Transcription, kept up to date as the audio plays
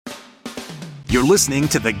You're listening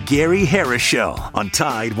to The Gary Harris Show on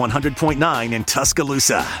Tide 100.9 in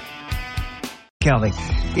Tuscaloosa. County.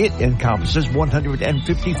 It encompasses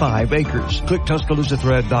 155 acres. Click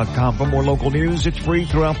TuscaloosaThread.com for more local news. It's free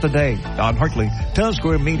throughout the day. Don Hartley,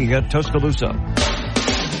 Tuscaloosa Media, Tuscaloosa.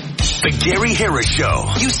 The Gary Harris Show.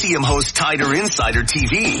 UCM host Tider Insider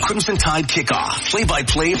TV. Crimson Tide Kickoff.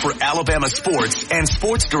 Play-by-play for Alabama sports and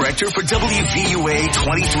sports director for WVUA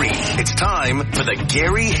 23. It's time for the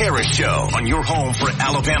Gary Harris Show on your home for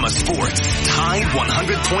Alabama sports. Tide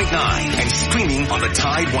 100.9 and streaming on the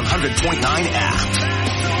Tide 100.9 app.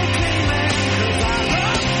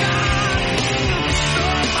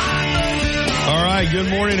 All right, good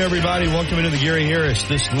morning, everybody. Welcome into the Gary Harris.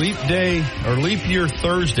 This leap day, or leap year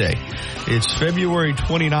Thursday. It's February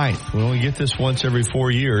 29th. We only get this once every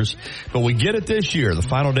 4 years, but we get it this year. The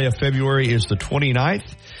final day of February is the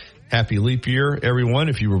 29th. Happy leap year, everyone.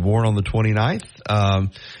 If you were born on the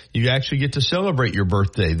 29th, you actually get to celebrate your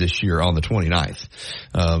birthday this year on the 29th.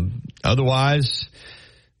 Otherwise,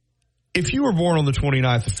 if you were born on the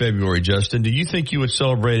 29th of February, Justin, do you think you would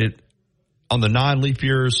celebrate it on the non-leap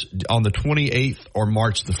years on the 28th or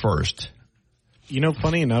March the 1st? You know,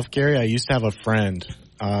 funny enough, Gary, I used to have a friend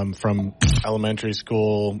from elementary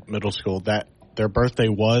school, middle school, that their birthday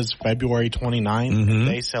was February 29th. Mm-hmm.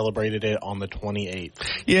 They celebrated it on the 28th.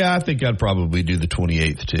 Yeah, I think I'd probably do the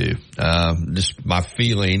 28th too. Just my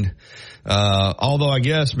feeling. Although I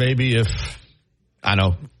guess maybe if, I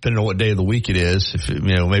don't know, depending on what day of the week it is, if it,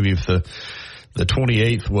 maybe if the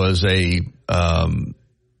 28th was a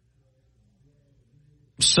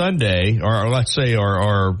Sunday, or let's say,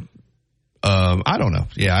 or I don't know.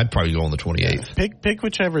 Yeah, I'd probably go on the 28th. Pick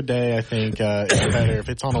whichever day I think is better. If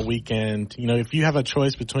it's on a weekend, if you have a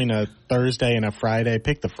choice between a Thursday and a Friday,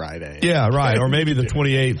 pick the Friday. Yeah, right. Or maybe the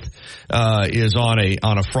 28th is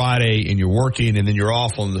on a Friday and you're working, and then you're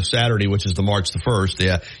off on the Saturday, which is the March the 1st.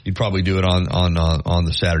 Yeah, you'd probably do it on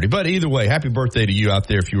the Saturday. But either way, happy birthday to you out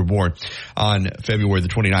there if you were born on February the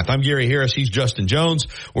 29th. I'm Gary Harris. He's Justin Jones.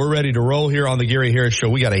 We're ready to roll here on the Gary Harris Show.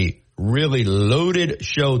 We got a really loaded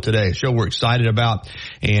show today, a show we're excited about,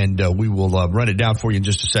 and we will run it down for you in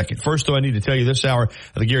just a second. First, though, I need to tell you this hour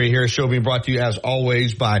of the Gary Harris Show being brought to you, as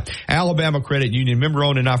always, by Alabama Credit Union,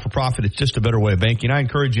 member-owned and not-for-profit. It's just a better way of banking. I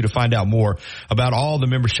encourage you to find out more about all the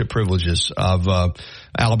membership privileges of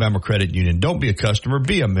Alabama Credit Union. Don't be a customer,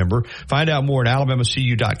 be a member. Find out more at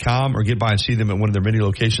alabamacu.com or get by and see them at one of their many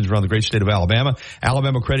locations around the great state of Alabama.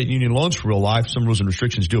 Alabama Credit Union, loans for real life. Some rules and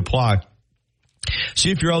restrictions do apply. See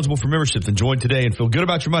if you're eligible for membership, then join today and feel good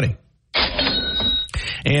about your money.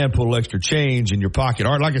 And put a little extra change in your pocket.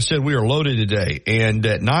 All right, like I said, we are loaded today. And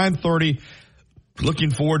at 9:30, looking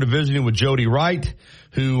forward to visiting with Jody Wright,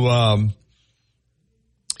 who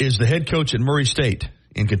is the head coach at Murray State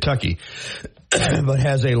in Kentucky, but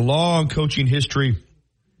has a long coaching history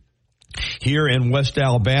here in West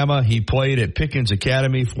Alabama. He played at Pickens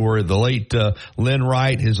Academy for the late Lynn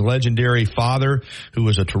Wright, his legendary father, who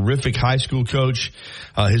was a terrific high school coach.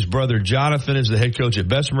 His brother Jonathan is the head coach at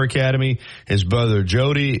Bessemer Academy. His brother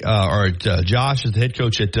Josh is the head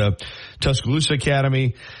coach at Tuscaloosa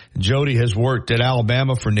Academy. Jody has worked at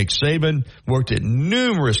Alabama for Nick Saban, worked at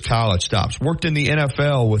numerous college stops, worked in the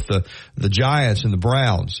NFL with the Giants and the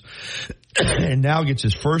Browns, and now gets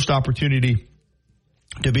his first opportunity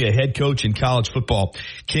to be a head coach in college football.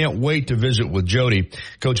 Can't wait to visit with Jody,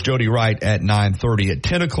 Coach Jody Wright, at 9:30. At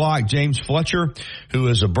 10 o'clock, James Fletcher, who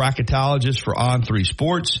is a bracketologist for On3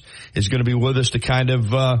 Sports, is going to be with us to kind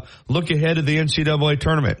of look ahead of the NCAA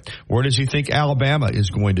tournament. Where does he think Alabama is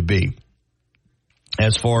going to be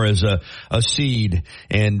as far as a seed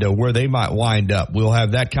and where they might wind up? We'll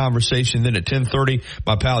have that conversation. Then at 10:30,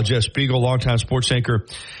 my pal Jeff Spiegel, longtime sports anchor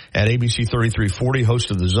at ABC 3340,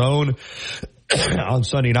 host of The Zone, on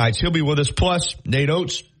Sunday nights. He'll be with us. Plus, Nate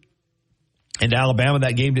Oates and Alabama.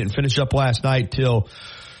 That game didn't finish up last night till,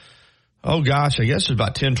 I guess it was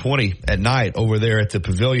about 10:20 at night over there at the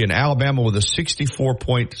Pavilion. Alabama with a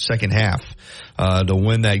 64-point second half to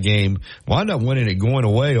win that game. Wound up winning it going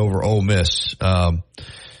away over Ole Miss. And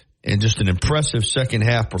just an impressive second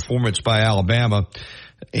half performance by Alabama.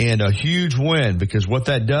 And a huge win, because what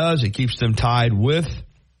that does, it keeps them tied with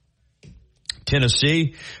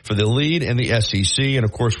Tennessee for the lead in the SEC. And,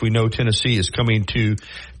 of course, we know Tennessee is coming to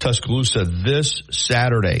Tuscaloosa this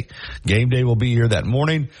Saturday. Game day will be here that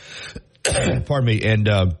morning. Pardon me. And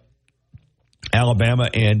Alabama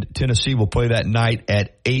and Tennessee will play that night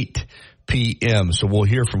at 8 p.m. So we'll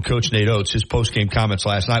hear from Coach Nate Oates, his post-game comments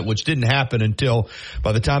last night, which didn't happen until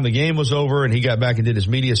by the time the game was over and he got back and did his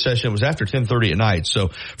media session. It was after 10:30 at night. So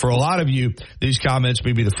for a lot of you, these comments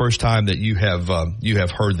may be the first time that you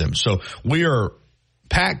have heard them. So we are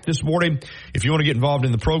packed this morning. If you want to get involved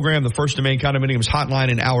in the program, the First and Main Condominiums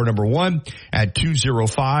hotline in hour number 1 at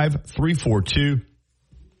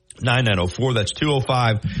 205-342-9904. That's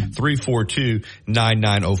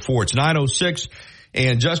 205-342-9904. It's 9:06.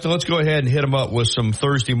 And Justin, let's go ahead and hit them up with some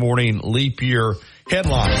Thursday morning leap year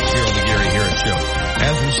headlines here on the Gary Harris Show.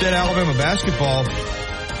 As we said, Alabama basketball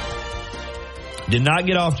did not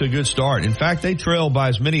get off to a good start. In fact, they trailed by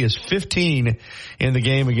as many as 15 in the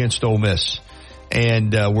game against Ole Miss.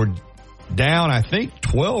 And we're down, I think,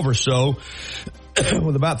 12 or so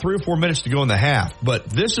with about 3 or 4 minutes to go in the half. But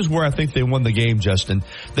this is where I think they won the game, Justin.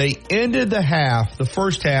 They ended the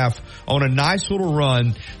first half, on a nice little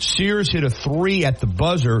run. Sears hit a 3 at the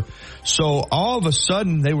buzzer. So all of a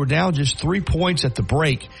sudden, they were down just 3 points at the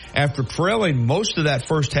break after trailing most of that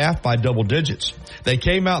first half by double digits. They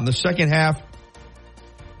came out in the second half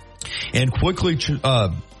and quickly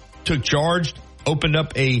took charge, opened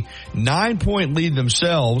up a 9-point lead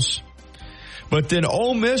themselves. But then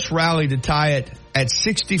Ole Miss rallied to tie it at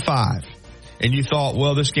 65. And you thought,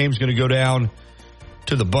 well, this game's going to go down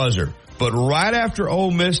to the buzzer. But right after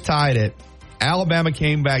Ole Miss tied it, Alabama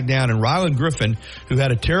came back down, and Ryland Griffin, who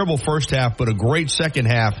had a terrible first half but a great second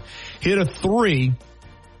half, hit a 3.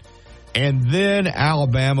 And then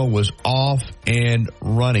Alabama was off and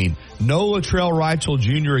running. No Latrell Reitzel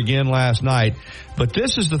Jr. again last night. But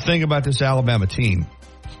this is the thing about this Alabama team.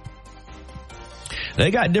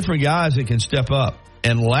 They got different guys that can step up.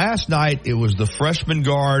 And last night, it was the freshman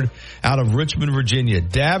guard out of Richmond, Virginia,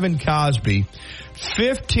 Davin Cosby,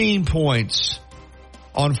 15 points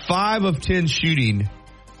on 5 of 10 shooting.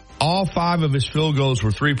 All 5 of his field goals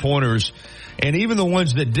were three-pointers. And even the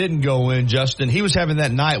ones that didn't go in, Justin, he was having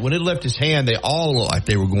that night when it left his hand, they all looked like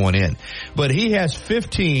they were going in. But he has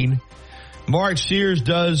 15. Mark Sears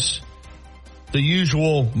does the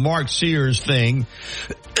usual Mark Sears thing.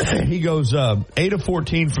 He goes 8 of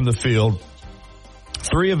 14 from the field,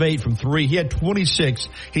 3 of 8 from 3. He had 26.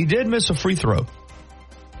 He did miss a free throw,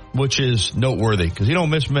 which is noteworthy because he don't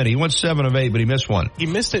miss many. He went 7 of 8, but he missed one. He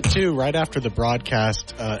missed it too right after the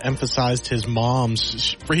broadcast emphasized his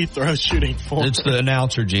mom's free throw shooting form. It's the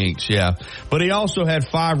announcer jinx, yeah. But he also had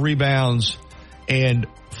 5 rebounds and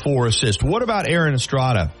 4 assists. What about Aaron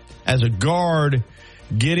Estrada as a guard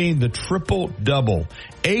getting the triple-double?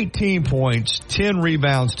 18 points, 10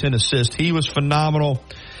 rebounds, 10 assists. He was phenomenal.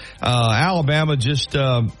 Alabama just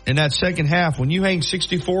in that second half, when you hang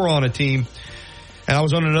 64 on a team, and I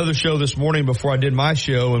was on another show this morning before I did my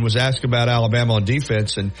show and was asked about Alabama on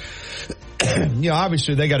defense. And,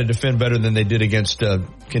 obviously they got to defend better than they did against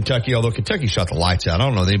Kentucky, although Kentucky shot the lights out. I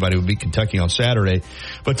don't know if anybody would beat Kentucky on Saturday.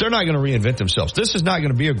 But they're not going to reinvent themselves. This is not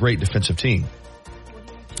going to be a great defensive team.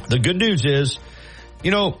 The good news is, they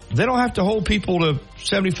don't have to hold people to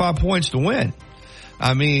 75 points to win.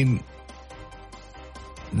 I mean,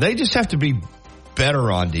 they just have to be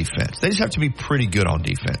better on defense. They just have to be pretty good on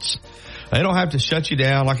defense. They don't have to shut you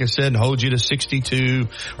down, like I said, and hold you to 62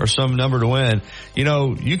 or some number to win.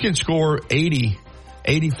 You can score 80,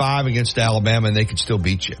 85 against Alabama, and they can still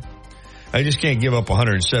beat you. They just can't give up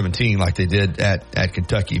 117 like they did at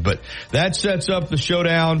Kentucky. But that sets up the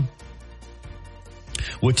showdown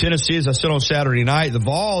with Tennessee. As I said on Saturday night, the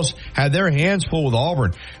Vols had their hands full with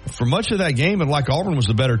Auburn. For much of that game, and like Auburn was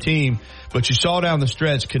the better team, but you saw down the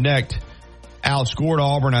stretch, Connect outscored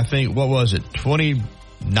Auburn, I think,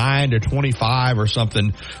 29-25 or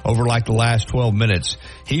something over like the last 12 minutes.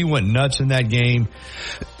 He went nuts in that game.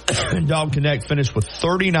 Dalton Connect finished with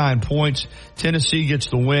 39 points. Tennessee gets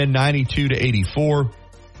the win 92-84.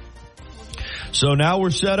 So now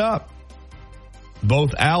we're set up.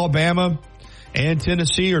 Both Alabama and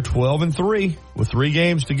Tennessee are 12-3 with 3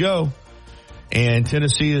 games to go. And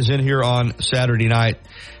Tennessee is in here on Saturday night.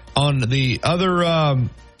 On the other,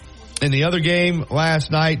 in the other game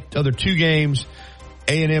last night, other 2 games,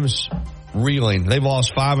 A&M's reeling. They've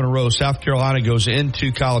lost 5 in a row. South Carolina goes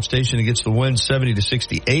into College Station and gets the win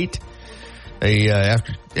 70-68.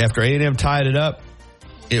 After A&M tied it up,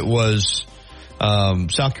 it was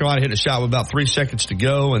South Carolina hitting a shot with about 3 seconds to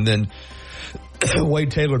go, and then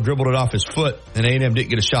Wade Taylor dribbled it off his foot, and A&M didn't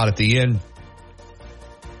get a shot at the end.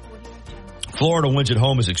 Florida wins at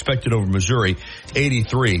home as expected over Missouri.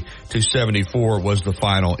 83-74 was the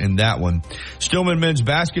final in that one. Stillman men's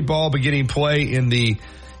basketball beginning play in the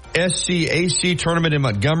SCAC tournament in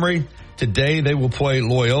Montgomery. Today they will play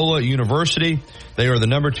Loyola University. They are the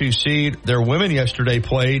number 2 seed. Their women yesterday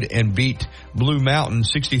played and beat Blue Mountain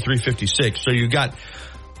 63-56. So you got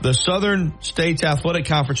the Southern States Athletic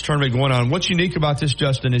Conference tournament going on. What's unique about this,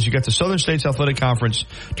 Justin, is you got the Southern States Athletic Conference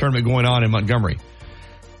tournament going on in Montgomery,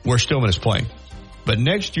 where Stillman is playing. But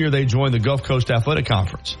next year they join the Gulf Coast Athletic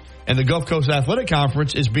Conference. And the Gulf Coast Athletic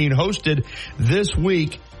Conference is being hosted this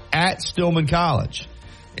week at Stillman College.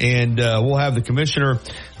 And we'll have the commissioner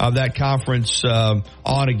of that conference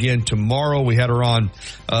on again tomorrow. We had her on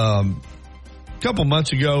a couple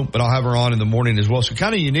months ago, but I'll have her on in the morning as well. So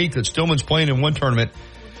kind of unique that Stillman's playing in one tournament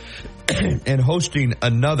and hosting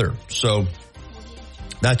another. So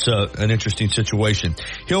that's an interesting situation.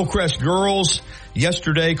 Hillcrest girls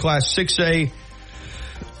yesterday, Class 6A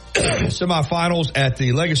semifinals at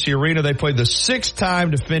the Legacy Arena. They played the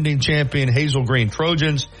 6-time defending champion Hazel Green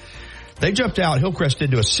Trojans. They jumped out. Hillcrest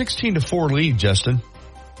did to a 16-4 lead, Justin,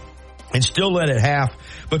 and still led at half.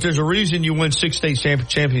 But there's a reason you win 6 state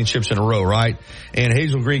championships in a row, right? And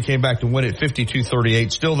Hazel Green came back to win it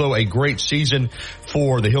 52-38. Still, though, a great season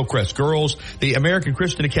for the Hillcrest girls. The American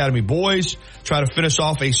Christian Academy boys try to finish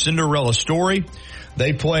off a Cinderella story.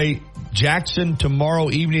 They play Jackson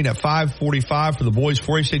tomorrow evening at 5:45 for the boys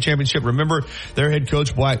 4A state championship. Remember, their head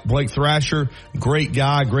coach, Blake Thrasher, great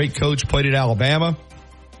guy, great coach, played at Alabama.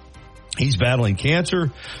 He's battling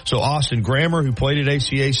cancer. So Austin Grammer, who played at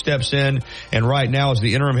ACA, steps in, and right now as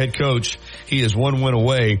the interim head coach, he is 1 win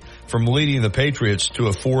away from leading the Patriots to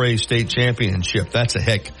a 4A state championship. That's a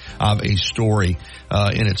heck of a story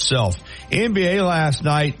in itself. NBA last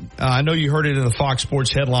night, I know you heard it in the Fox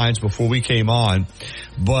Sports headlines before we came on,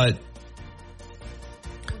 but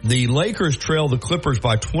the Lakers trailed the Clippers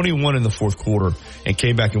by 21 in the fourth quarter and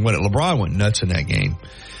came back and won it. LeBron went nuts in that game.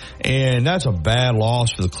 And that's a bad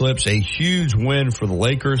loss for the Clips, a huge win for the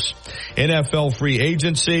Lakers. NFL free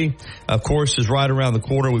agency, of course, is right around the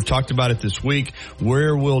corner. We've talked about it this week.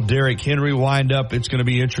 Where will Derrick Henry wind up? It's going to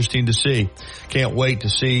be interesting to see. Can't wait to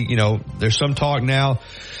see. You know, there's some talk now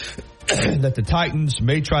that the Titans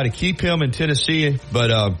may try to keep him in Tennessee,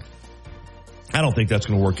 but I don't think that's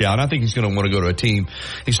going to work out. I think he's going to want to go to a team.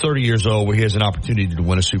 He's 30 years old where he has an opportunity to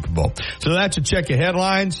win a Super Bowl. So that's a check of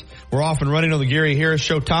headlines. We're off and running on the Gary Harris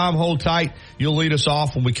Show. Tom, hold tight. You'll lead us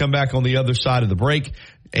off when we come back on the other side of the break.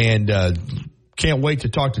 And can't wait to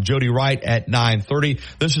talk to Jody Wright at 9:30.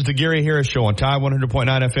 This is the Gary Harris Show on Tide 100.9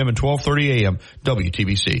 FM and 1230 AM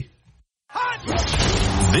WTBC.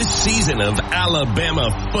 This season of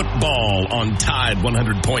Alabama football on Tide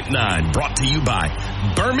 100.9 brought to you by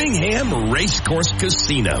Birmingham Racecourse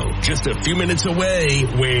Casino. Just a few minutes away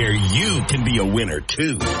where you can be a winner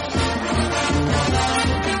too.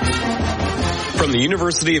 From the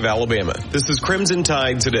University of Alabama, this is Crimson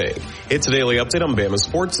Tide Today. It's a daily update on Bama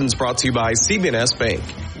sports and is brought to you by CB&S Bank.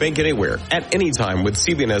 Bank anywhere, at any time with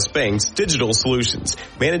CB&S Bank's digital solutions.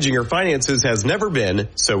 Managing your finances has never been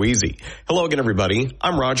so easy. Hello again, everybody.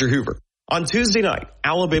 I'm Roger Hoover. On Tuesday night,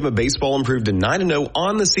 Alabama baseball improved to 9-0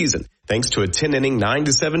 on the season thanks to a 10-inning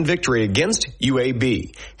 9-7 victory against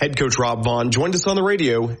UAB. Head coach Rob Vaughn joined us on the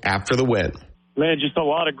radio after the win. Man, just a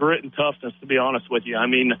lot of grit and toughness, to be honest with you. I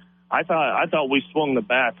mean, I thought we swung the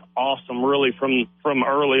bat awesome, really, from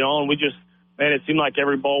early on. We just, man, it seemed like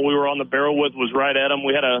every ball we were on the barrel with was right at them.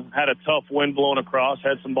 We had a tough wind blowing across,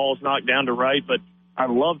 had some balls knocked down to right, but I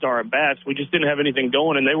loved our at-bats. We just didn't have anything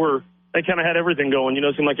going, and they kind of had everything going. You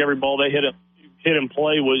know, it seemed like every ball they hit and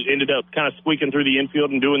play ended up kind of squeaking through the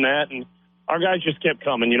infield and doing that, and our guys just kept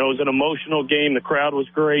coming. You know, it was an emotional game. The crowd was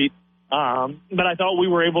great, but I thought we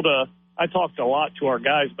were able to. I talked a lot to our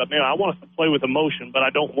guys, but, man, I want us to play with emotion, but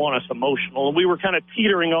I don't want us emotional. And we were kind of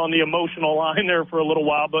teetering on the emotional line there for a little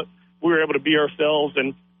while, but we were able to be ourselves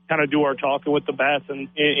and kind of do our talking with the bats and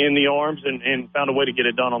in the arms and found a way to get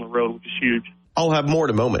it done on the road, which is huge. I'll have more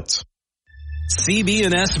in moments.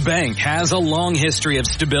 CB&S Bank has a long history of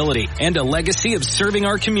stability and a legacy of serving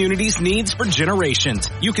our community's needs for generations.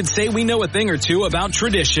 You could say we know a thing or two about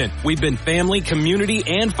tradition. We've been family, community,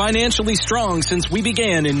 and financially strong since we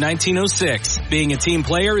began in 1906. Being a team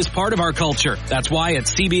player is part of our culture. That's why at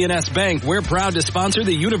CB&S Bank, we're proud to sponsor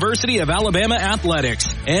the University of Alabama Athletics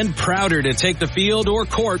and prouder to take the field or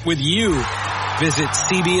court with you. Visit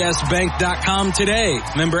cbsbank.com today.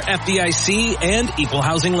 Member FDIC and equal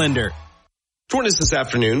housing lender. Join us this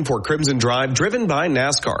afternoon for Crimson Drive, driven by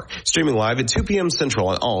NASCAR. Streaming live at 2 p.m. Central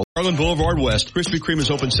on all. Garland Boulevard West, Krispy Kreme is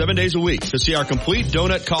open 7 days a week. To see our complete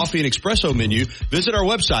donut, coffee, and espresso menu, visit our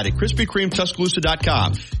website at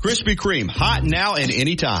KrispyKremeTuscaloosa.com. Krispy Kreme, hot now and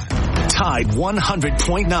anytime. Tide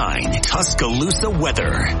 100.9 Tuscaloosa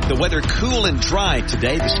weather. The weather cool and dry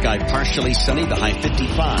today. The sky partially sunny, the high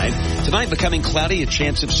 55. Tonight becoming cloudy, a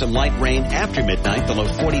chance of some light rain after midnight, the low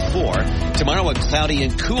 44. Tomorrow a cloudy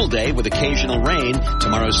and cool day with occasional rain.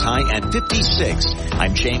 Tomorrow's high at 56.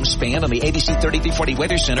 I'm James Spann on the ABC 3340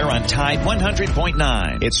 Weather Center on Tide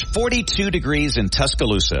 100.9. It's 42 degrees in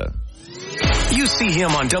Tuscaloosa. You see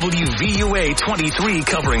him on WVUA 23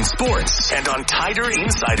 covering sports and on Tider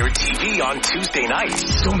Insider TV on Tuesday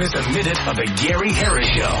nights. Don't miss a minute of the Gary Harris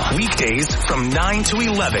Show. Weekdays from 9 to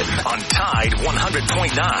 11 on Tide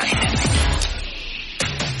 100.9.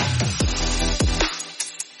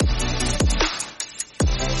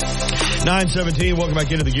 9:17. Welcome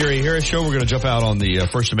back into the Gary Harris Show. We're going to jump out on the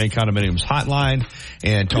First and Main Condominiums hotline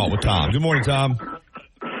and talk with Tom. Good morning, Tom.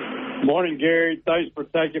 Morning, Gary. Thanks for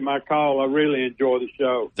taking my call. I really enjoy the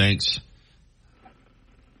show. Thanks.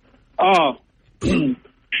 The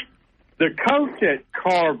coach at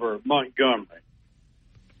Carver, Montgomery.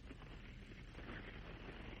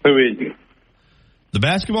 Who is he? The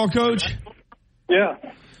basketball coach? Yeah.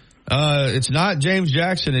 It's not James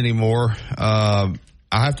Jackson anymore. I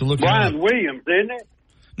have to look at Brian Williams, isn't it?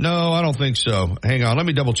 No, I don't think so. Hang on. Let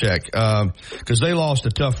me double check. Because they lost a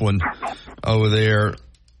tough one over there.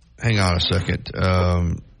 Hang on a second.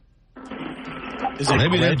 Is it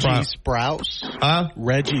maybe Reggie Sprouse? Huh?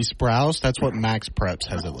 Reggie Sprouse? That's what Max Preps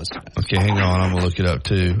has it listed as. Okay, hang on. I'm going to look it up,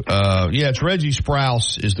 too. Yeah, it's Reggie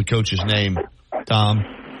Sprouse is the coach's name, Tom.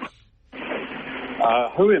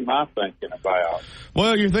 Who am I thinking about?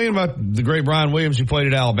 Well, you're thinking about the great Brian Williams who played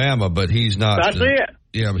at Alabama, but he's not. That's it.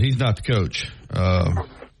 Yeah, but he's not the coach.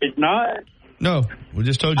 It's not? No, we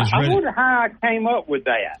just told you it's I Reggie. wonder how I came up with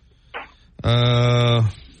that.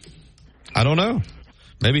 I don't know.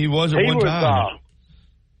 Maybe he was at one time.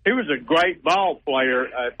 He was a great ball player,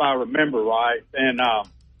 if I remember right, and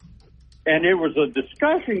there was a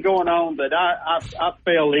discussion going on that I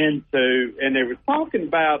fell into, and they were talking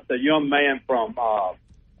about the young man from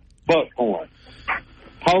Buckhorn,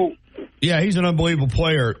 Hope. Yeah, he's an unbelievable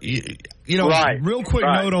player. You know, real quick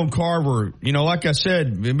note on Carver. You know, like I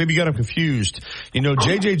said, maybe you got him confused. You know,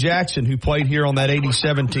 J.J. Jackson, who played here on that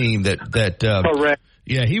 87 team that correct.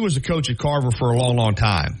 Yeah, he was the coach at Carver for a long, long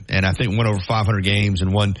time, and I think went over 500 games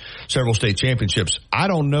and won several state championships. I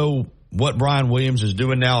don't know what Brian Williams is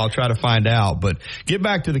doing now. I'll try to find out. But get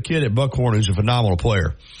back to the kid at Buckhorn who's a phenomenal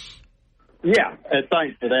player. Yeah,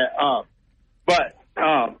 thanks for that. But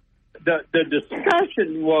the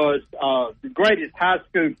discussion was the greatest high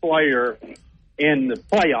school player in the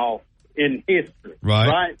playoff in history,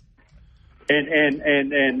 right? And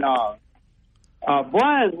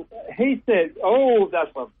Brian, he said, "Oh,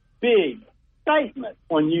 that's a big statement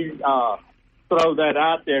when you throw that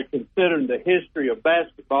out there, considering the history of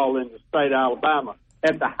basketball in the state of Alabama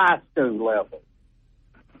at the high school level."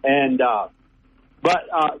 And but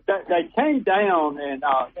they came down and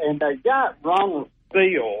they got Ronald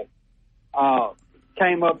Steele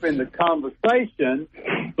came up in the conversation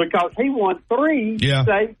because he won 3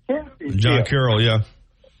 state championships. John Carroll, yeah.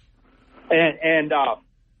 And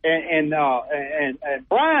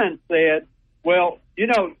Brian said, well, you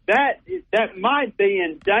know, that might be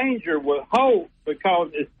in danger with Hope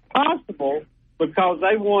because it's possible, because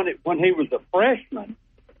they won it when he was a freshman,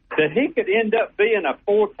 that he could end up being a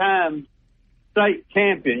 4-time state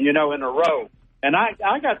champion, you know, in a row. And I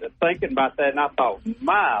got to thinking about that, and I thought,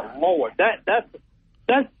 my Lord, that's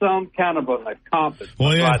some kind of an accomplishment.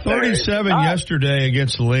 Well, he had 37 yesterday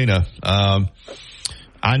against Salina.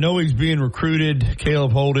 I know he's being recruited.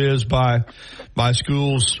 Caleb Holt is by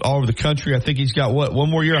schools all over the country. I think he's got one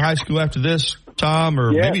more year of high school after this, Tom,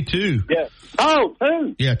 or maybe 2. Yeah. Oh,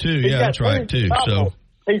 2. Yeah, 2. Yeah, that's right, 2. So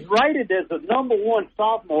he's rated as the number 1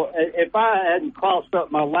 sophomore. If I hadn't crossed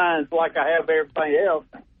up my lines like I have everything else,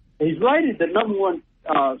 he's rated the number 1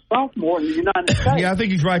 sophomore in the United States. Yeah, I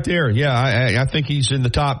think he's right there. Yeah, I think he's in the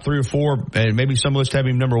top 3 or 4, and maybe some of us have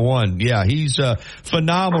him number 1. Yeah, he's a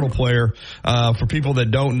phenomenal player. For people that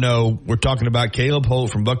don't know, we're talking about Caleb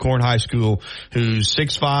Holt from Buckhorn High School, who's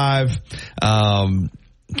 6'5", can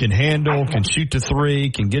handle, can shoot the 3,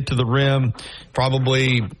 can get to the rim,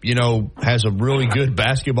 probably, you know, has a really good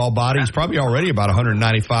basketball body. He's probably already about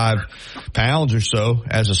 195 pounds or so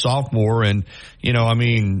as a sophomore, and, you know, I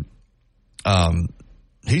mean,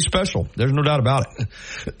 he's special. There's no doubt about it.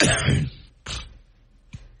 The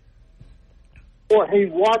more he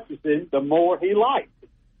watches it, the more he likes it.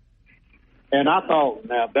 And I thought,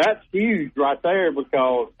 now that's huge right there,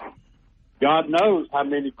 because God knows how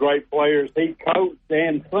many great players he coached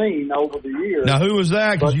and seen over the years. Now, who was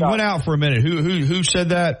that? Because you went out for a minute. Who said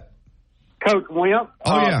that? Coach Wimp.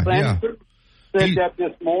 Oh, yeah, Said that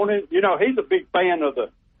this morning. You know, he's a big fan of the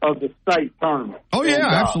state tournament. Oh, yeah,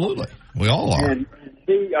 absolutely. We all are. And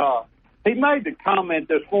he made the comment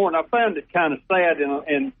this morning. I found it kind of sad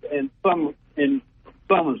in some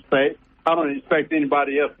respects. I don't expect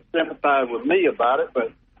anybody else to sympathize with me about it,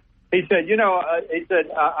 but he said, you know,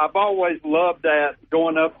 I've always loved that,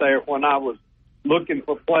 going up there when I was looking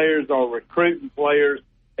for players or recruiting players,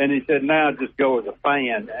 And he said, now just go as a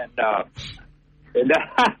fan. And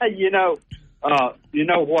you know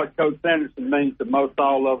what Coach Sanderson means to most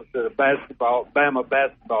all of us that are Bama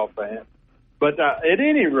basketball fans. But at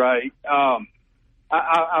any rate, I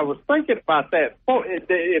was thinking about that.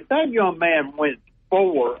 If that young man wins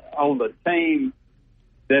 4 on the team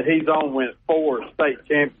that he's on, wins 4 state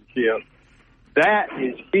championships, that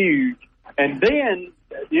is huge. And then,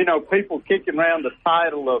 people kicking around the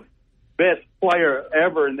title of best player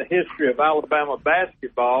ever in the history of Alabama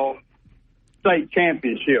basketball, state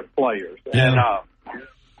championship players. Yeah. And,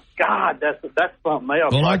 God, that's something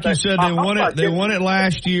else. Well, like you said, they won it. They won it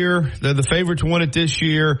last year. They're the favorite to win it this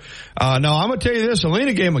year. No, I'm going to tell you this.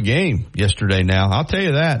 Helena gave them a game yesterday. Now I'll tell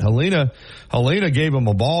you that Helena gave them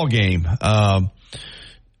a ball game.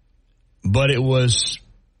 But it was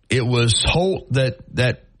Holt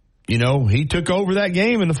that he took over that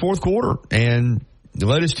game in the fourth quarter and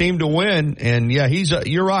led his team to win. And yeah,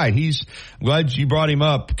 you're right. I'm glad you brought him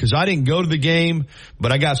up because I didn't go to the game,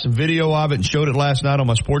 but I got some video of it and showed it last night on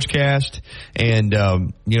my sportscast. And,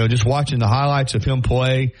 just watching the highlights of him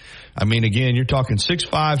play. I mean, again, you're talking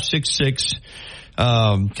 6'5",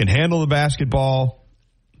 6'6", can handle the basketball,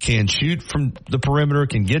 can shoot from the perimeter,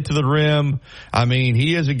 can get to the rim. I mean,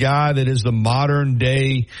 he is a guy that is the modern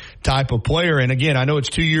day type of player. And again, I know it's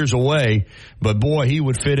 2 years away, but boy, he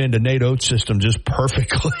would fit into Nate Oates' system just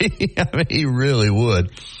perfectly. I mean, he really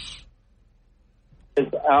would.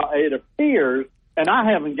 It appears, and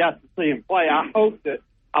I haven't got to see him play. I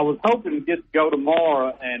was hoping to get to go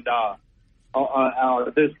tomorrow and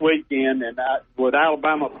this weekend, and with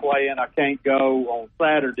Alabama playing, I can't go on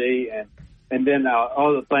Saturday, and then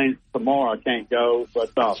other things tomorrow I can't go. But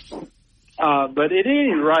at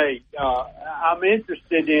any rate, I'm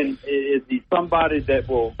interested in, is he somebody that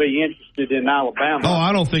will be interested in Alabama? Oh,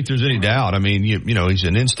 I don't think there's any doubt. I mean, he's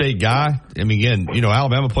an in-state guy. I mean, again,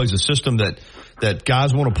 Alabama plays a system that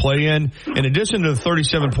guys want to play in. In addition to the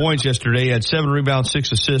 37 points yesterday, he had 7 rebounds,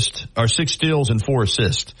 6 assists, or 6 steals and 4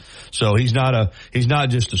 assists. So he's not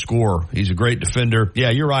just a scorer. He's a great defender. Yeah,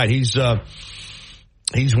 you're right. He's one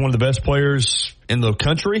of the best players in the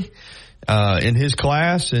country, in his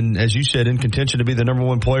class. And as you said, in contention to be the number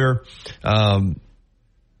 1 player, in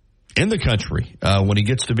the country, when he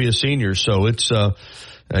gets to be a senior. So it's,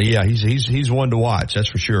 he's one to watch. That's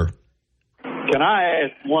for sure. Can I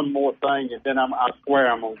ask one more thing, and then I swear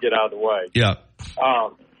I'm going to get out of the way? Yeah.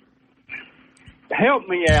 Help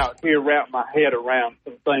me out here, wrap my head around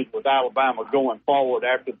some things with Alabama going forward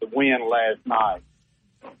after the win last night.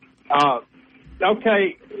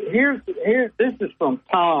 Okay, this is from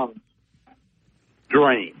Tom's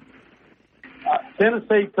dream.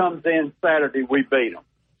 Tennessee comes in Saturday, we beat them.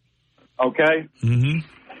 Okay? Mm-hmm.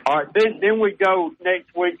 All right, then we go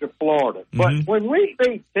next week to Florida. But when we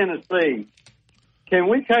beat Tennessee, can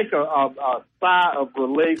we take a sigh of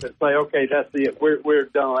relief and say, okay, that's it, we're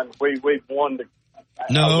done. We've won the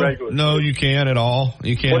regular season? No, you can't at all.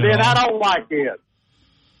 You can't. Well, then I don't like it.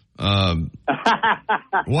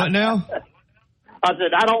 What now? I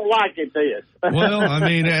said, I don't like it then. Well, I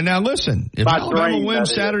mean, now listen, if Alabama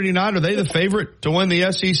wins Saturday night, are they the favorite to win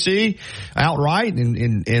the SEC outright?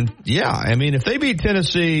 And yeah, I mean, if they beat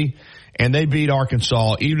Tennessee and they beat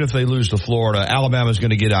Arkansas, even if they lose to Florida, Alabama's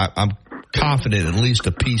going to get, I'm confident, at least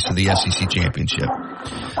a piece of the SEC championship.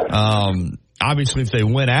 Obviously, if they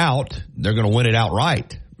win out, they're going to win it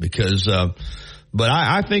outright because, but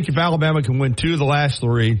I think if Alabama can win 2 of the last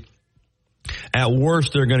 3, at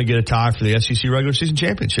worst, they're going to get a tie for the SEC regular season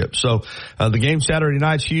championship. So the game Saturday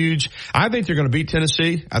night's huge. I think they're going to beat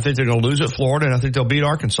Tennessee. I think they're going to lose at Florida, and I think they'll beat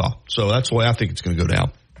Arkansas. So that's the way I think it's going to go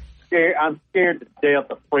down. I'm scared to death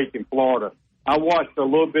of freaking Florida. I watched a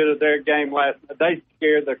little bit of their game last night. They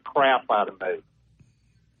scared the crap out of me.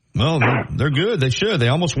 Well, they're good. They should. They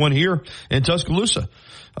almost won here in Tuscaloosa.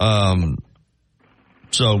 But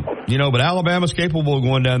Alabama's capable of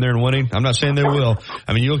going down there and winning. I'm not saying they will.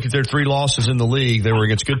 I mean, you look at their 3 losses in the league. They were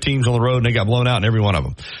against good teams on the road, and they got blown out in every one of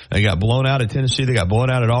them. They got blown out at Tennessee. They got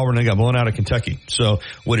blown out at Auburn. They got blown out at Kentucky. So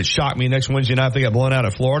would it shock me next Wednesday night if they got blown out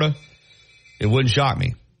at Florida? It wouldn't shock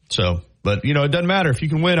me. So, but, it doesn't matter. If you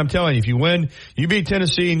can win, I'm telling you, if you win, you beat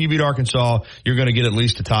Tennessee and you beat Arkansas, you're going to get at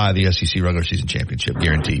least a tie of the SEC regular season championship,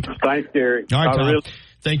 guaranteed. Thanks, Gary. All right, Tom.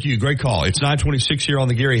 Thank you. Great call. It's 9:26 here on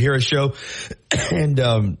the Gary Harris Show.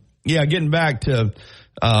 And, getting back to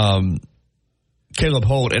Caleb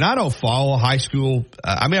Holt, and I don't follow high school.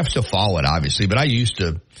 I still follow it, obviously, but I used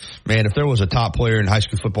to. Man, if there was a top player in high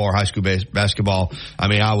school football or high school basketball,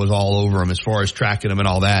 I was all over him as far as tracking them and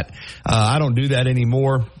all that. I don't do that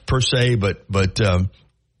anymore, per se, but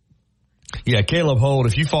Caleb Holt,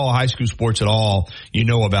 if you follow high school sports at all, you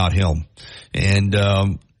know about him. And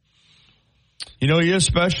You know, he is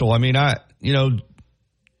special. I mean,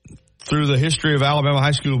 through the history of Alabama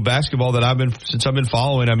high school basketball that I've been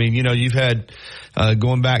following, I mean, you know, you've had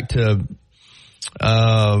going back to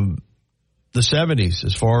the 70s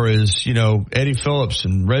as far as, you know, Eddie Phillips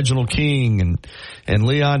and Reginald King and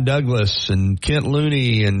Leon Douglas and Kent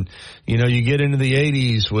Looney, and, you know, you get into the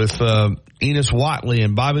 80s with Enos Watley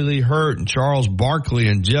and Bobby Lee Hurt and Charles Barkley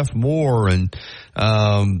and Jeff Moore and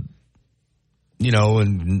you know,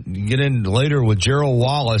 and you get in later with Gerald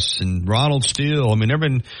Wallace and Ronald Steele. I mean, there have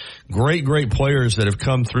been great players that have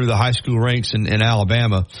come through the high school ranks in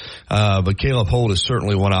Alabama. But Caleb Holt is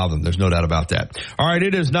certainly one of them. There's no doubt about that. All right,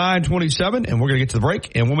 it is 9:27 and we're going to get to the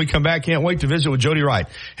break. And when we come back, can't wait to visit with Jody Wright,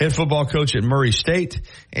 head football coach at Murray State,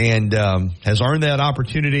 and has earned that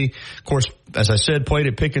opportunity. Of course, as I said, played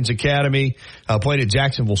at Pickens Academy, played at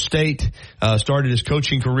Jacksonville State, started his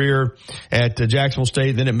coaching career at Jacksonville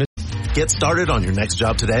State, then at Mississippi. Get started on your next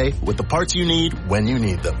job today with the parts you need when you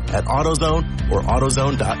need them at AutoZone or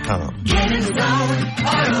AutoZone.com. Get in zone,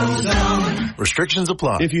 AutoZone. Restrictions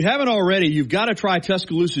apply. If you haven't already, you've got to try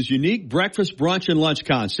Tuscaloosa's unique breakfast, brunch, and lunch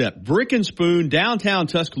concept. Brick and Spoon, downtown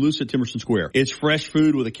Tuscaloosa, Timerson Square. It's fresh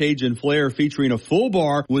food with a Cajun flair featuring a full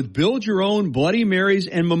bar with build-your-own Bloody Marys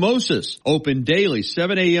and mimosas. Open daily,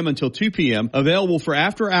 7 a.m. until 2 p.m. Available for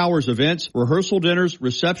after-hours events, rehearsal dinners,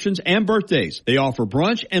 receptions, and birthdays. They offer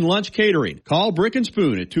brunch and lunch catering. Call Brick and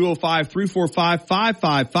Spoon at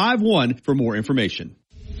 205-345-5551 for more information.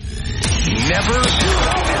 Never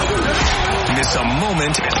miss a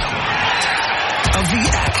moment of the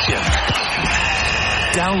action.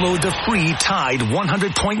 Download the free Tide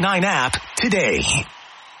 100.9 app today.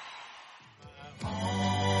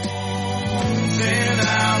 In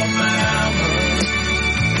Alabama,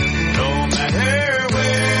 no matter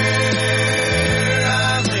where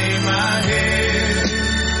I lay my head.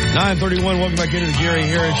 9:31, welcome back into the Gary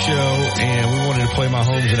Harris Show, and we wanted to play My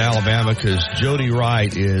Home's in Alabama because Jody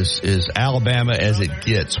Wright is Alabama as it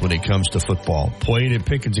gets when it comes to football. Played at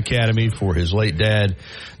Pickens Academy for his late dad,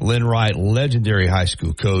 Lynn Wright, legendary high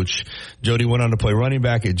school coach. Jody went on to play running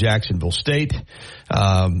back at Jacksonville State,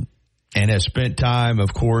 and has spent time,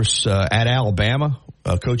 of course, at Alabama,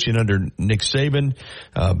 coaching under Nick Saban,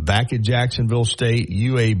 back at Jacksonville State,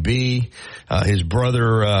 UAB. His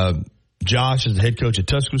brother, Josh is the head coach at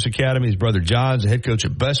Tuscaloosa Academy. His brother John's the head coach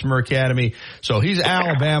at Bessemer Academy. So he's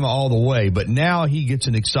Alabama all the way, but now he gets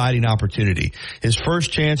an exciting opportunity. His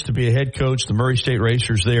first chance to be a head coach, the Murray State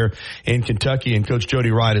Racers there in Kentucky, and Coach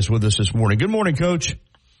Jody Wright is with us this morning. Good morning, Coach.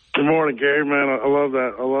 Good morning, Gary, man. I love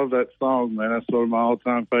that. I love that song, man. That's one of my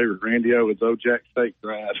all-time favorite. Randy O was Jack State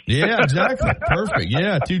grad. Yeah, exactly. Perfect.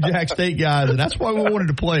 Yeah, two Jack State guys, and that's why we wanted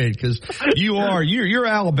to play it, because you're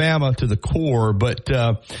Alabama to the core, but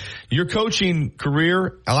your coaching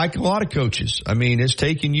career, I like a lot of coaches. I mean, it's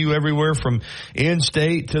taken you everywhere from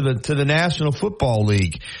in-state to the National Football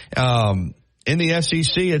League. In the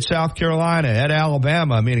SEC at South Carolina, at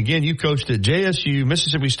Alabama. I mean, again, you coached at JSU,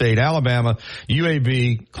 Mississippi State, Alabama,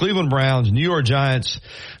 UAB, Cleveland Browns, New York Giants,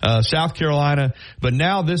 South Carolina, but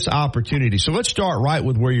now this opportunity. So let's start right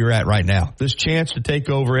with where you're at right now. This chance to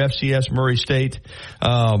take over FCS Murray State,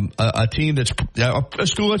 a team that's a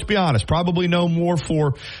school, let's be honest, probably known more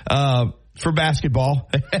for basketball.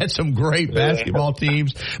 They had some great basketball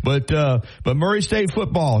teams, but Murray State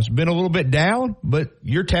football has been a little bit down, but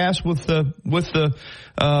you're tasked with the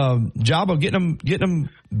job of getting them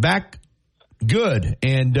back good,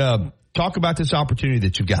 and talk about this opportunity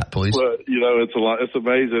that you've got, please. Well, it's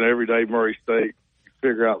amazing. Every day Murray State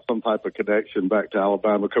figure out some type of connection back to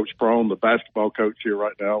Alabama. Coach Prone, the basketball coach here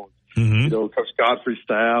right now, Coach Godfrey's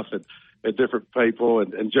staff and different people,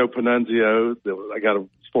 and Joe Panunzio, I was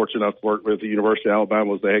fortunate enough to work with the University of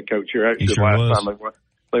Alabama, was the head coach here. Actually, last time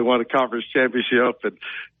they won a conference championship, and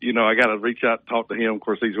I got to reach out and talk to him. Of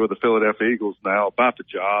course, he's with the Philadelphia Eagles now, about the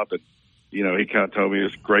job, and he kind of told me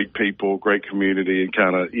it's great people, great community, and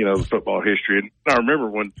kind of the football history. And I remember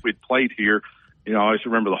when we played here, I always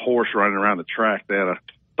remember the horse running around the track. They had a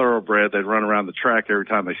thoroughbred. They'd run around the track every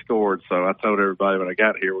time they scored. So I told everybody when I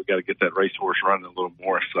got here, we got to get that racehorse running a little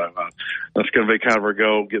more. So that's going to be kind of our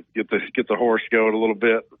goal, get the horse going a little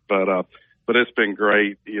bit. But it's been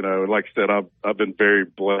great. Like I said, I've been very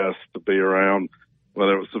blessed to be around,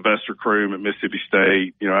 whether it was Sylvester Croom at Mississippi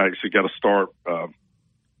State. I actually got to start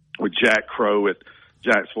with Jack Crow at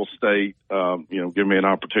Jacksonville State. Give me an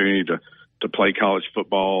opportunity to play college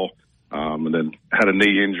football. And then had a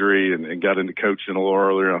knee injury and got into coaching a little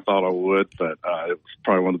earlier than I thought I would, but it was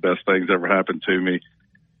probably one of the best things ever happened to me.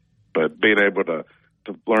 But being able to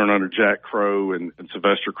learn under Jack Crow and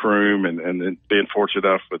Sylvester Croom and then being fortunate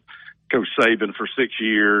enough with Coach Saban for 6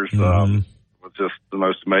 years was just the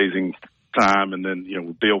most amazing time, and then,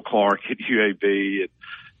 with Bill Clark at UAB. And,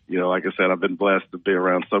 like I said, I've been blessed to be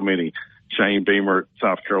around so many. Shane Beamer at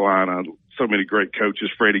South Carolina, so many great coaches,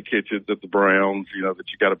 Freddie Kitchens at the Browns, that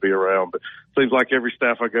you got to be around. But it seems like every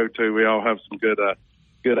staff I go to, we all have some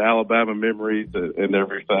good Alabama memories and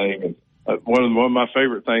everything. And one of my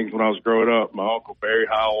favorite things when I was growing up, my uncle Barry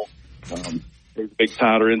Howell, he was a big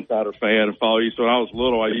Tider Insider fan and follow you. So when I was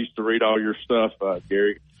little, I used to read all your stuff,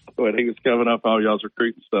 Gary. When he was coming up, all y'all's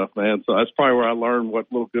recruiting stuff, man. So that's probably where I learned what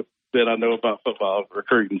little bit I know about football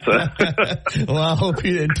recruiting. So. Well, I hope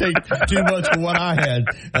you didn't take too much of what I had,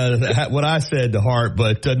 what I said to heart.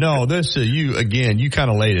 But no, this you kind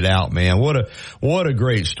of laid it out, man. What a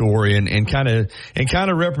great story, and kind of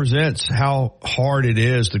represents how hard it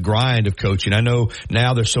is, the grind of coaching. I know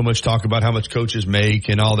now there's so much talk about how much coaches make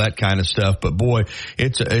and all that kind of stuff, but boy,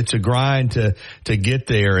 it's a grind to get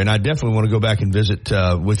there. And I definitely want to go back and visit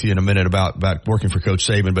with you in a minute about working for Coach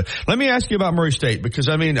Saban. But let me ask you about Murray State, because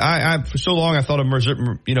I for so long I thought of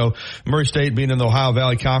Murray State being in the Ohio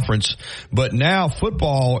Valley Conference, but now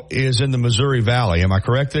football is in the Missouri Valley. Am I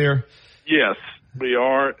correct there? Yes, we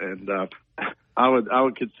are, and I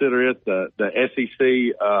would consider it the SEC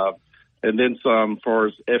and then some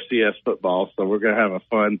for FCS football. So we're going to have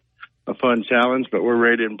a fun challenge, but we're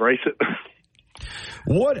ready to embrace it.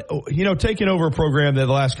 What taking over a program that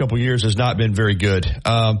the last couple of years has not been very good.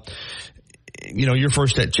 Your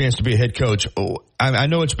first chance to be a head coach. I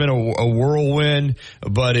know it's been a whirlwind,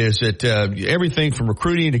 but is it everything from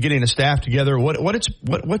recruiting to getting a staff together? What's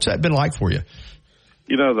that been like for you?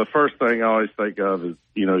 The first thing I always think of is,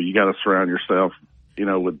 you got to surround yourself,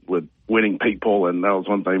 with winning people. And that was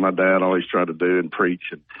one thing my dad always tried to do and preach.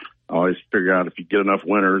 And I always figure out if you get enough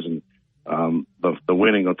winners, and the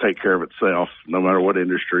winning will take care of itself, no matter what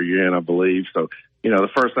industry you're in, I believe. So, the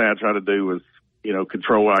first thing I tried to do was,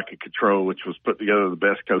 control what I could control, which was put together the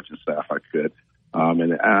best coaching staff I could.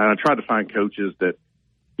 And I tried to find coaches that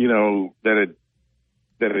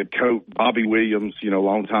had coached Bobby Williams,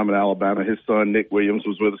 long time in Alabama. His son, Nick Williams,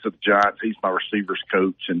 was with us at the Giants. He's my receivers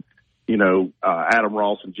coach. And, Adam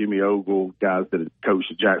Ross and Jimmy Ogle, guys that had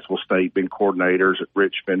coached at Jacksonville State, been coordinators at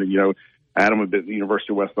Richmond. And, Adam had been at the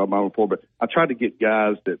University of West Alabama before. But I tried to get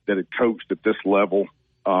guys that had coached at this level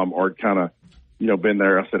or kind of, been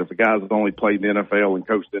there. I said, if a guy's only played in the NFL and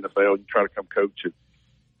coached the NFL, you try to come coach at,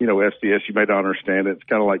 FCS, you may not understand it. It's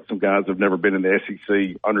kind of like some guys have never been in the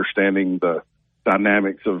SEC, understanding the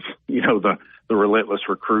dynamics of, the relentless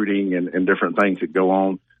recruiting and different things that go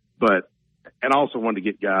on. And I also wanted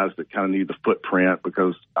to get guys that kind of knew the footprint,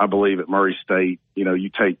 because I believe at Murray State, you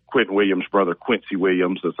take Quentin Williams' brother, Quincy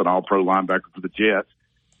Williams, that's an all-pro linebacker for the Jets,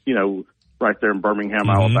 right there in Birmingham,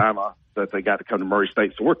 Alabama, that they got to come to Murray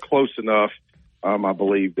State. So we're close enough. I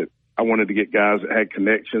believe that I wanted to get guys that had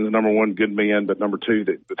connections. Number one, good men, but number two,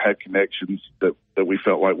 that had connections that we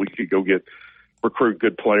felt like we could go recruit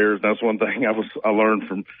good players. And that's one thing I learned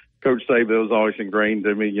from Coach Saban that was always ingrained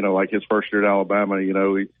in me. Like his first year at Alabama,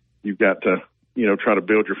 you've got to try to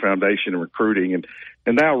build your foundation in recruiting, and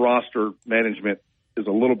now roster management is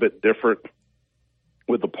a little bit different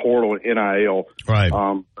with the portal and NIL. Right.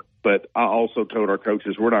 But I also told our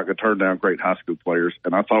coaches we're not going to turn down great high school players.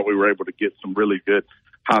 And I thought we were able to get some really good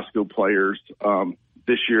high school players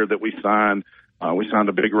this year that we signed. We signed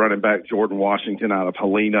a big running back, Jordan Washington, out of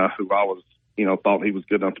Helena, who I was, thought he was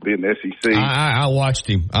good enough to be in the SEC. I watched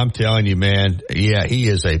him. I'm telling you, man. Yeah, he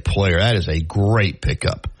is a player. That is a great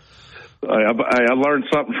pickup. I learned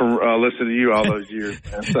something from listening to you all those years.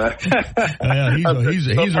 Yeah, he's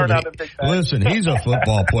a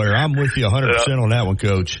football player. I'm with you 100% on that one,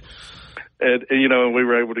 Coach. And we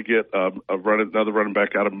were able to get another running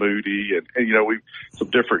back out of Moody, and we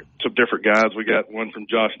some different guys. We got one from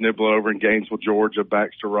Josh Nibler over in Gainesville, Georgia,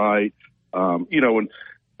 Baxter Wright. And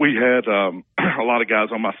we had a lot of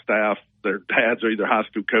guys on my staff. Their dads are either high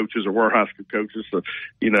school coaches or were high school coaches, so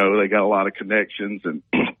they got a lot of connections and.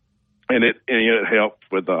 And it helped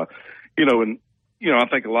with, I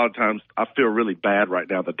think a lot of times I feel really bad right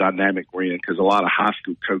now, the dynamic we're in, because a lot of high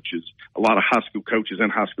school coaches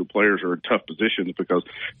and high school players are in tough positions because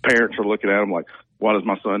parents are looking at them like, why does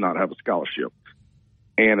my son not have a scholarship?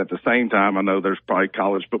 And at the same time, I know there's probably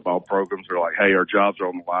college football programs that are like, hey, our jobs are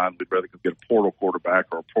on the line. We'd rather get a portal quarterback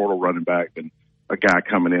or a portal running back than a guy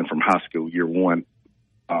coming in from high school year one.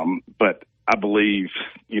 But I believe,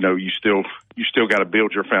 you still got to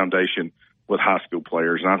build your foundation with high school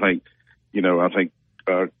players. And I think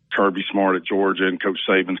Kirby Smart at Georgia and Coach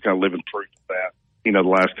Saban's kind of living proof of that. The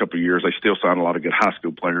last couple of years, they still signed a lot of good high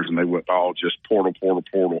school players, and they went all just portal.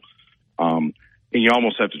 and you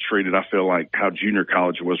almost have to treat it, I feel like, how junior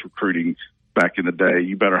college was recruiting back in the day.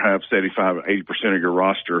 You better have 75 or 80% of your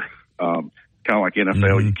roster. Kind of like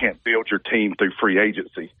NFL, you can't build your team through free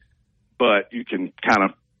agency, but you can kind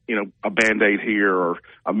of, a Band-Aid here or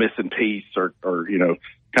a missing piece or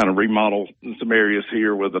kind of remodel some areas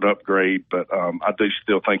here with an upgrade. But I do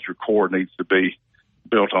still think your core needs to be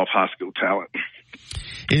built off high school talent.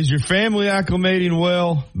 Is your family acclimating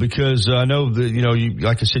well? Because I know that,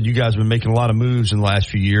 like I said, you guys have been making a lot of moves in the last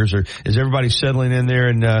few years. Or is everybody settling in there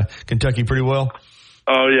in Kentucky pretty well?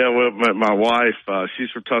 Oh, yeah. Well, my wife, she's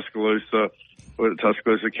from Tuscaloosa, went to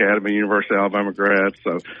Tuscaloosa Academy, University of Alabama grad.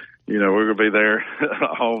 So, we're going to be there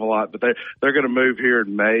a whole lot. But they're going to move here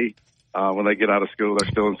in May. When they get out of school, they're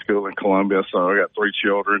still in school in Columbia. So I got 3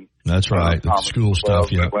 children. That's right. School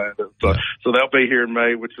stuff, yeah. So they'll be here in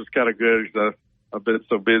May, which is kind of good. I've been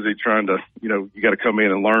so busy trying to, you got to come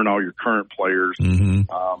in and learn all your current players. And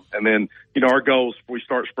then, our goals, we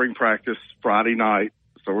start spring practice Friday night.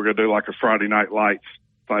 So we're going to do like a Friday Night Lights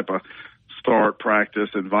type of start practice,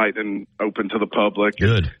 inviting open to the public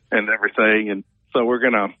and everything. And so we're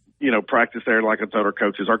going to, practice there. Like I told our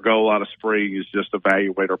coaches, our goal out of spring is just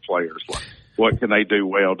evaluate our players. What can they do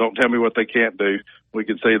well? Don't tell me what they can't do. We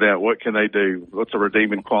can say that. What can they do? What's a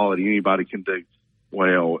redeeming quality anybody can do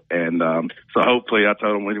well? And so hopefully I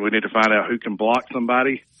told them we need to find out who can block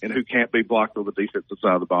somebody and who can't be blocked on the defensive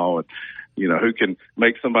side of the ball, and who can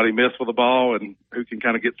make somebody miss with the ball and who can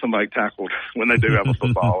kind of get somebody tackled when they do have a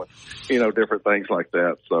football, and different things like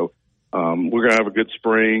that. So we're gonna have a good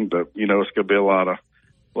spring, but it's gonna be a lot of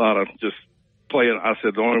just playing. I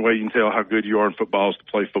said the only way you can tell how good you are in football is to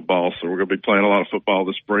play football. So we're going to be playing a lot of football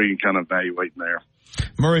this spring and kind of evaluating there.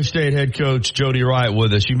 Murray State head coach Jody Wright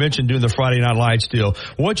with us. You mentioned doing the Friday Night Lights deal.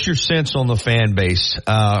 What's your sense on the fan base?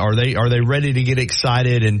 Are they ready to get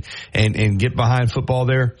excited and get behind football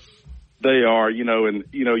there? They are, and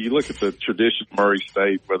you look at the tradition of Murray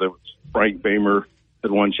State, whether it's Frank Beamer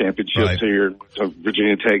had won championships here,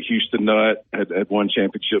 Virginia Tech, Houston Nutt had won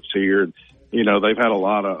championships here, and they've had a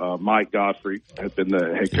lot of, Mike Godfrey has been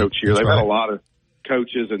the head coach here. They've had a lot of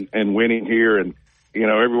coaches and winning here. And,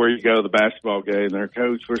 everywhere you go to the basketball game, they're,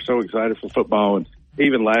 Coach, we're so excited for football. And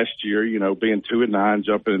even last year, being 2-9,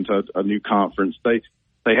 jumping into a new conference, they've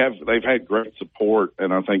had great support.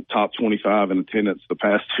 And I think top 25 in attendance the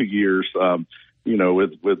past 2 years,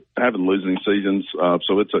 with having losing seasons.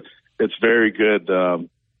 So it's very good,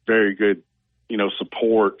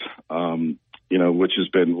 support, which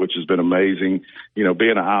has been amazing,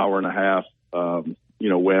 being an hour and a half,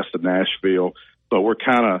 west of Nashville, but we're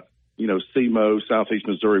kind of, SEMO, Southeast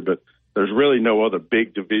Missouri, but there's really no other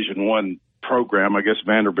big Division I program. I guess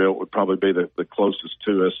Vanderbilt would probably be the closest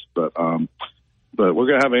to us, but we're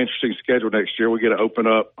going to have an interesting schedule next year. We get to open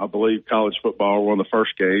up, I believe, college football. One of the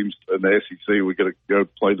first games in the SEC. We get to go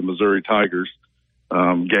play the Missouri Tigers,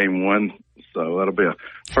 game 1. So that'll be a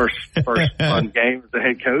first fun game as the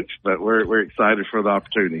head coach, but we're excited for the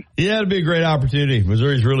opportunity. Yeah, it'll be a great opportunity.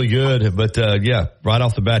 Missouri's really good, but right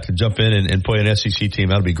off the bat to jump in and play an SEC team,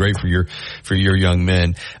 that'll be great for your young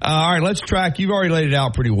men. All right, let's track. You've already laid it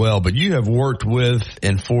out pretty well, but you have worked with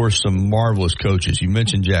and for some marvelous coaches. You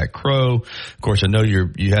mentioned Jack Crow. Of course, I know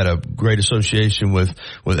you had a great association with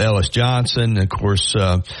Ellis Johnson. Of course,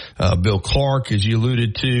 Bill Clark, as you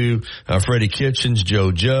alluded to, Freddie Kitchens,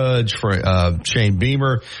 Joe Judge, Shane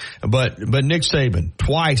Beamer, but Nick Saban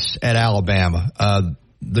twice at Alabama,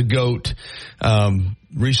 the GOAT,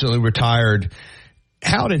 recently retired.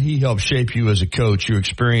 How did he help shape you as a coach? Your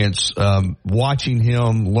experience watching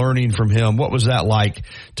him, learning from him. What was that like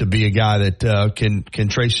to be a guy that can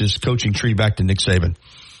trace his coaching tree back to Nick Saban?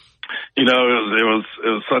 It was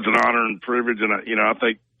such an honor and privilege, and I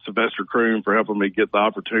thank Sylvester Croom for helping me get the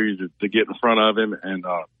opportunity to get in front of him, and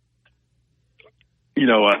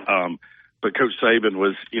but Coach Saban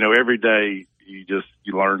was, every day you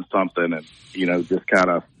learn something, and, just kind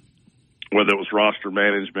of, whether it was roster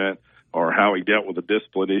management or how he dealt with a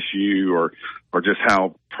discipline issue or just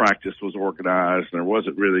how practice was organized. And there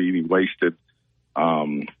wasn't really any wasted,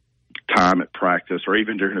 time at practice or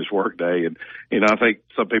even during his work day. And, I think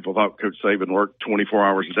some people thought Coach Saban worked 24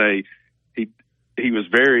 hours a day. He was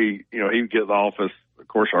very, he would get to the office, of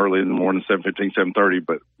course, early in the morning, 7:15, 7:30,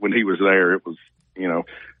 but when he was there, it was,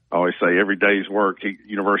 I always say every day's work,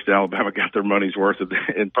 University of Alabama got their money's worth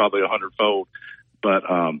and probably 100-fold. But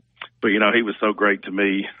he was so great to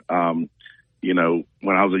me, when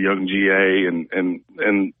I was a young GA and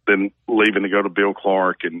then leaving to go to Bill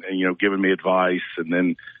Clark and giving me advice. And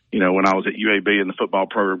then, when I was at UAB and the football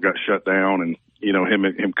program got shut down and,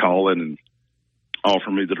 him calling and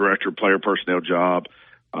offering me the director of player personnel job,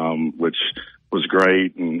 which was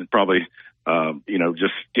great. And probably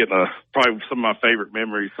just getting probably some of my favorite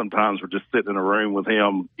memories sometimes were just sitting in a room with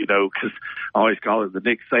him, because I always call it the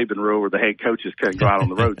Nick Saban rule where the head coaches couldn't go out on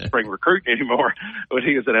the road to spring recruiting anymore when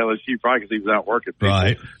he was at LSU, probably because he was out working people.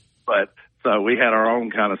 Right. But so we had our own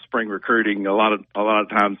kind of spring recruiting. A lot of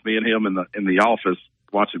times me and him in the office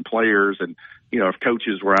watching players, and if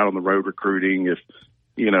coaches were out on the road recruiting, if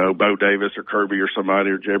Bo Davis or Kirby or somebody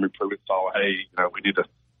or Jeremy Pruitt saw, hey,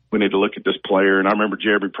 we need to look at this player. And I remember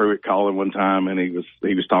Jeremy Pruitt calling one time, and he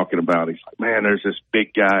was talking about, he's like, man, there's this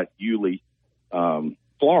big guy at Yulee,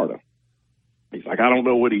 Florida. He's like, I don't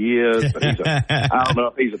know what he is, but I don't know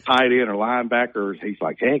if he's a tight end or linebacker. He's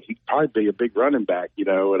like, heck, he'd probably be a big running back,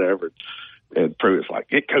 whatever. And Pruitt's like,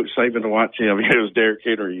 get Coach Saban to watch him. It was Derrick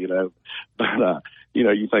Henry, But,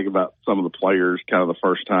 you think about some of the players kind of the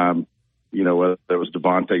first time, whether it was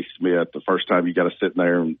Devontae Smith, the first time you got to sit in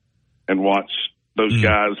there and watch those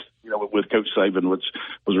guys, with Coach Saban, which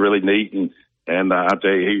was really neat. And I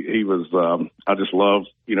tell you, he was, I just love,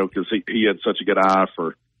 because he had such a good eye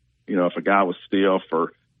for, if a guy was stiff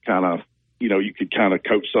or kind of, you could kind of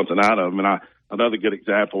coach something out of him. And another good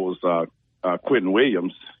example was Quentin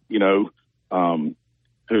Williams, who,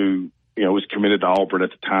 was committed to Auburn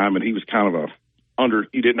at the time. And he was kind of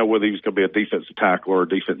he didn't know whether he was going to be a defensive tackle or a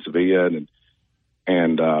defensive end.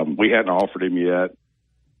 And we hadn't offered him yet.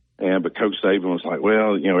 But Coach Saban was like,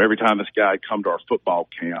 well, every time this guy had come to our football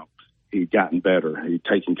camp, he'd gotten better. He'd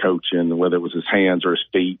taken coaching, whether it was his hands or his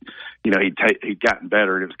feet, he'd gotten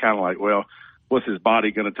better. And it was kind of like, well, what's his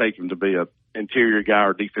body going to take him to be a interior guy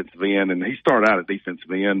or defensive end? And he started out at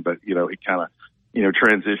defensive end, but, he kind of,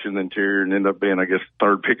 transitioned interior and ended up being, I guess,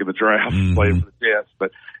 third pick in the draft, playing for the Jets.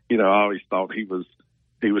 But, I always thought he was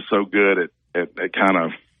so good at kind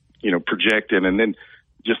of, projecting, and then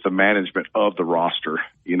just the management of the roster.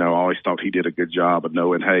 I always thought he did a good job of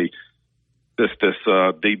knowing, hey, this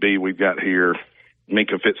DB we've got here,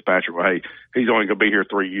 Minkah Fitzpatrick, well, hey, he's only going to be here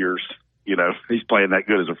 3 years. He's playing that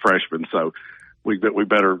good as a freshman. So we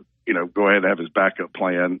better, go ahead and have his backup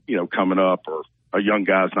plan, coming up, or a young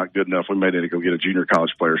guy's not good enough. We may need to go get a junior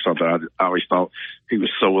college player or something. I always thought he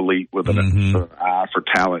was so elite with an eye for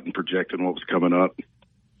talent and projecting what was coming up.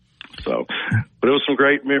 So, but it was some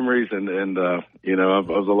great memories, and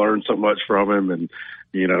I've learned so much from him, and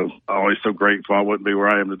I'm always so grateful. I wouldn't be where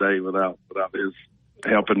I am today without his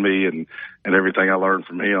helping me and everything I learned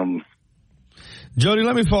from him. Jody,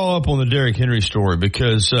 let me follow up on the Derrick Henry story,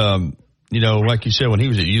 because like you said, when he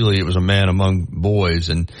was at Yulee, it was a man among boys,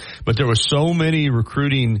 but there were so many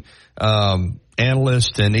recruiting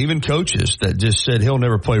analysts and even coaches that just said he'll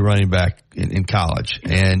never play running back in college,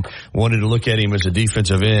 and wanted to look at him as a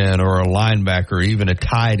defensive end or a linebacker, or even a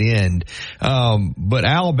tight end. But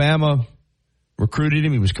Alabama recruited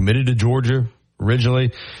him. He was committed to Georgia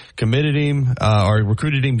originally, recruited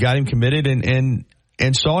him, got him committed,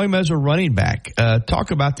 and saw him as a running back. Talk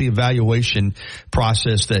about the evaluation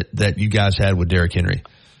process that you guys had with Derrick Henry.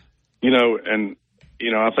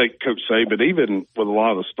 I think Coach Saban, even with a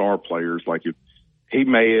lot of the star players, like he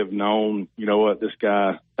may have known, this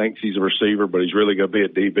guy thinks he's a receiver, but he's really going to be a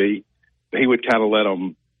DB. He would kind of let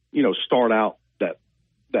them, start out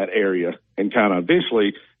that area, and kind of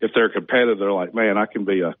eventually, if they're competitive, they're like, man, I can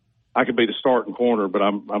be the starting corner, but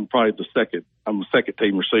I'm probably I'm a second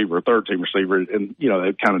team receiver, a third team receiver. And,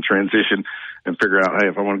 they kind of transition and figure out, hey,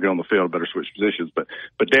 if I want to get on the field, I better switch positions. But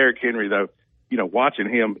Derrick Henry, though, watching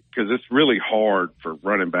him, because it's really hard for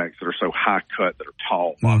running backs that are so high cut, that are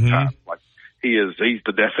tall a lot of times. Like he's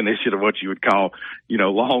the definition of what you would call,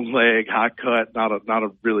 long leg, high cut, not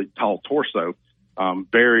a really tall torso.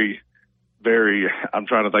 Very, very, I'm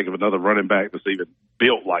trying to think of another running back that's even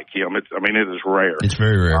built like him. It is rare. It's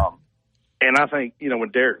very rare. And I think, when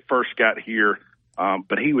Derrick first got here,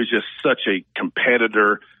 but he was just such a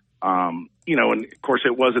competitor, and of course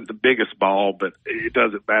it wasn't the biggest ball, but it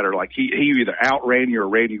doesn't matter. Like he either outran you or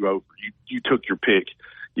ran you over. You took your pick,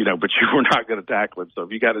 but you were not going to tackle him. So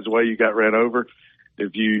if you got his way, you got ran over.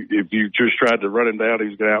 If you just tried to run him down,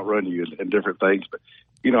 he's going to outrun you and different things. But,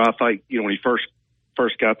 I think, when he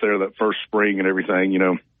first got there that first spring and everything,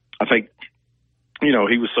 I think,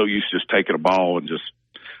 he was so used to just taking a ball and just,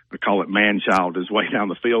 we call it man-child his way down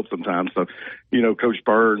the field sometimes. So, Coach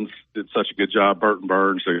Burns did such a good job, Burton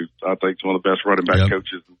Burns, who I think is one of the best running back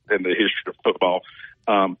coaches in the history of football.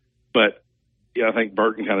 But, I think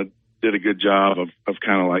Burton kind of did a good job of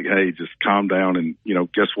kind of like, hey, just calm down, and,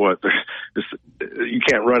 guess what? You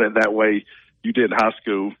can't run it that way you did in high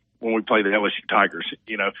school when we played the LSU Tigers.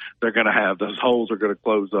 They're going to have those holes are going to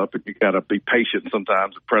close up, and you got to be patient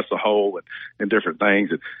sometimes and press a hole and different things.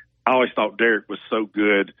 And I always thought Derrick was so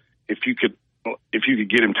good. If you could if you could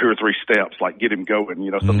get him 2 or 3 steps, like get him going,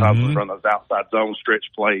 you know, sometimes we run those outside zone stretch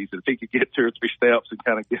plays. And if he could get 2 or 3 steps and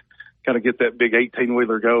kind of get that big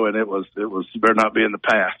 18-wheeler going, it was better not be in the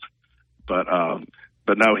past. But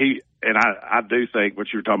no, I do think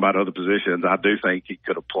what you were talking about other positions, I do think he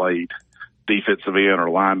could have played defensive end or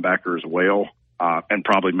linebacker as well, and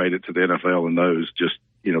probably made it to the NFL in those, just,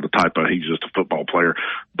 you know, the type of, he's just a football player.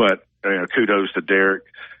 But kudos to Derek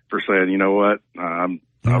for saying, you know what, I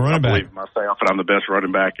believe in myself, and I'm the best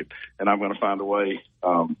running back, and I'm going to find a way,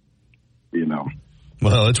 you know.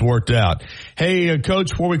 Well, it's worked out. Hey, Coach,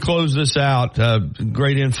 before we close this out,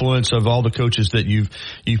 great influence of all the coaches that you've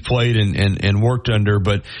played and worked under.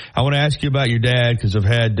 But I want to ask you about your dad, because I've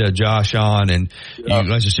had Josh on, and you,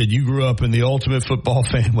 as I said, you grew up in the ultimate football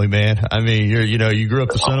family, man. I mean, you grew up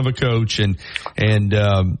the son of a coach, and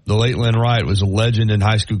the late Lynn Wright was a legend in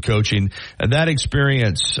high school coaching. That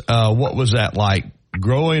experience, what was that like?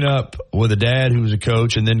 Growing up with a dad who was a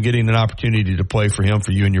coach, and then getting an opportunity to play for him,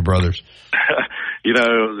 for you and your brothers. You know,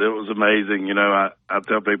 it was amazing. You know, I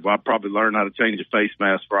tell people I probably learned how to change a face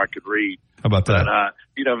mask before I could read. How about that? But,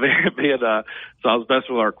 you know, so I was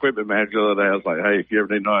messing with our equipment manager the other day. I was like, hey, if you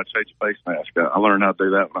ever need to know how to change a face mask, I learned how to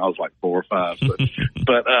do that when I was like 4 or 5.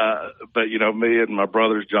 But you know, me and my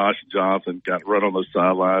brothers, Josh and Jonathan, got run on those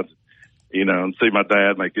sidelines, you know, and see my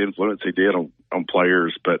dad make the influence he did on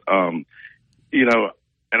players. But, you know,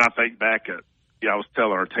 and I think back at, I was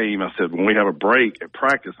telling our team, I said, when we have a break at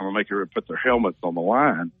practice, I'm going to make everybody put their helmets on the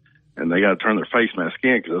line, and they got to turn their face mask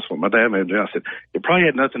in, because that's what my dad made me do. I said, it probably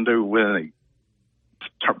had nothing to do with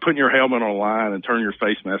putting your helmet on the line and turning your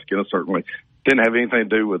face mask in a certain way. Didn't have anything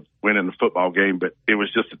to do with winning the football game, but it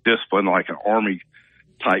was just a discipline, like an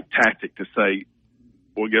Army-type tactic to say,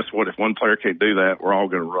 well, guess what? If one player can't do that, we're all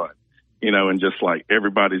going to run. You know, and just like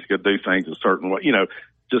everybody's going to do things a certain way, you know,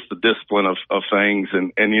 just the discipline of things.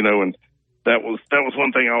 And you know, and that was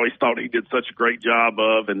one thing I always thought he did such a great job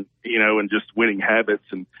of, and, you know, and just winning habits.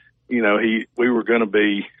 And, you know,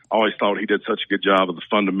 always thought he did such a good job of the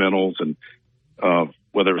fundamentals, and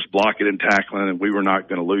whether it was blocking and tackling, and we were not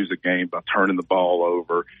going to lose a game by turning the ball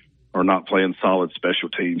over or not playing solid special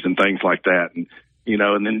teams and things like that. And, you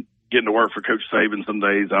know, and then getting to work for Coach Saban, some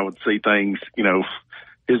days I would see things, you know,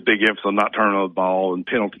 his big emphasis on not turning the ball and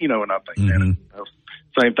penalty, you know, and I think man,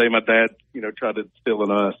 same thing my dad, you know, tried to instill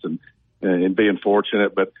in us, and being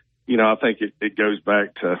fortunate. But, you know, I think it goes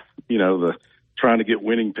back to, you know, the trying to get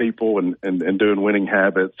winning people and doing winning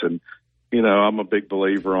habits. And, you know, I'm a big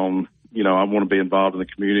believer on, you know, I want to be involved in the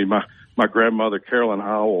community. My grandmother, Carolyn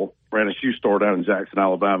Howell, ran a shoe store down in Jackson,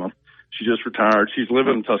 Alabama. She just retired. She's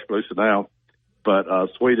living in Tuscaloosa now, but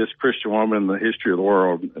sweetest Christian woman in the history of the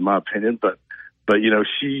world, in my opinion. But you know,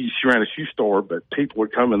 she ran a shoe store, but people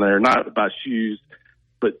would come in there not to buy shoes,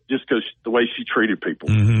 but just because the way she treated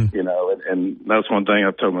people, you know, and that's one thing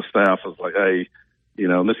I told my staff. I was like, hey, you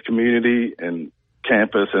know, in this community and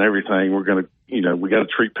campus and everything, we're going to, you know, we got to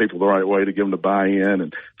treat people the right way to get them to buy in.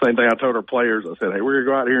 And same thing I told our players. I said, hey, we're going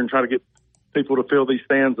to go out here and try to get people to fill these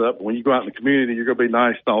stands up. When you go out in the community, you're going to be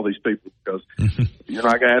nice to all these people, because you're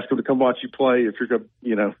not going to ask them to come watch you play if you're going to,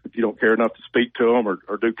 you know, if you don't care enough to speak to them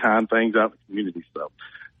or do kind things out in the community stuff.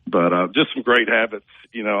 But just some great habits,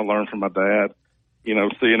 you know, I learned from my dad. You know,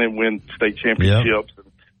 seeing him win state championships. Yep.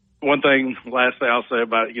 One thing, last thing I'll say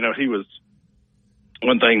about it, you know,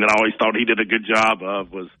 one thing that I always thought he did a good job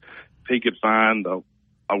of was if he could find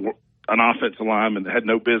an offensive lineman that had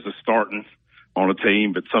no business starting on a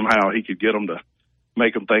team, but somehow he could get them to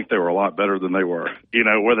make them think they were a lot better than they were. You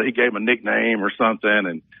know, whether he gave them a nickname or something,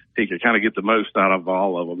 and he could kind of get the most out of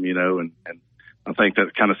all of them, you know, and I think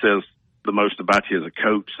that kind of says the most about you as a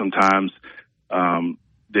coach sometimes.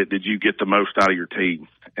 Did you get the most out of your team?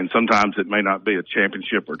 And sometimes it may not be a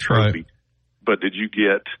championship or trophy, but did you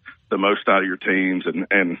get the most out of your teams?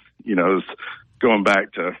 And you know, going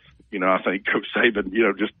back to, you know, I think Coach Saban, you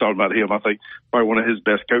know, just talking about him, I think probably one of his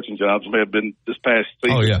best coaching jobs may have been this past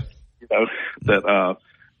season. Oh, yeah. You know, that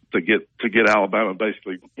to get Alabama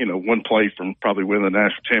basically, you know, one play from probably winning the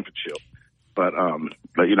national championship. But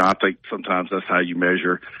you know, I think sometimes that's how you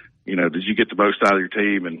measure, you know, did you get the most out of your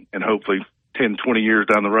team? And hopefully 10, 20 years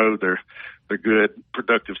down the road, they're good,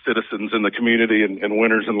 productive citizens in the community and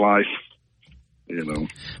winners in life. You know.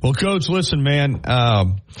 Well, Coach, listen, man,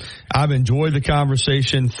 I've enjoyed the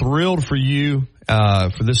conversation. Thrilled for you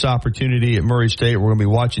for this opportunity at Murray State. We're going to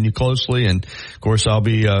be watching you closely, and of course, I'll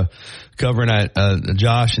be covering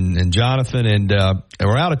Josh and Jonathan. And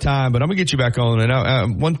we're out of time, but I'm going to get you back on.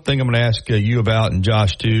 And one thing I'm going to ask you about, and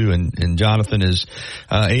Josh too, and Jonathan, is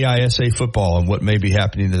AISA football and what may be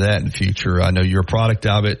happening to that in the future. I know you're a product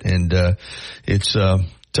of it, and it's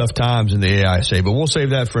tough times in the AISA, but we'll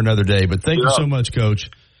save that for another day. But thank you so much, Coach.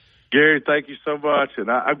 Gary, thank you so much. And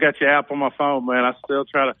I've got your app on my phone, man. I still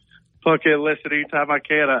try to plug in, listen anytime I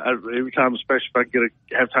can. Every time, especially if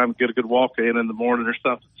I have time to get a good walk in the morning or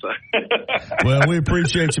something. So. Well, we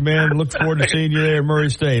appreciate you, man. Look forward to seeing you there at Murray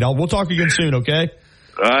State. We'll talk again soon, okay?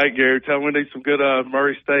 All right, Gary. Tell them we need some good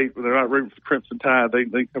Murray State. They're not rooting for the Crimson Tide.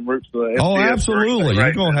 They come root for the FCS. Oh, absolutely.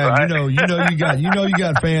 You're gonna have, right? you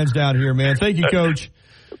got fans down here, man. Thank you, Coach.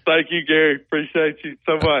 Thank you, Gary. Appreciate you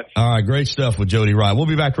so much. All right, great stuff with Jody Wright. We'll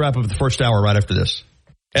be back to wrap up the first hour right after this.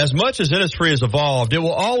 As much as Innisfree has evolved, it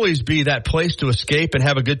will always be that place to escape and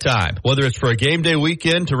have a good time. Whether it's for a game day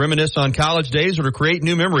weekend, to reminisce on college days, or to create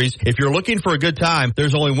new memories, if you're looking for a good time,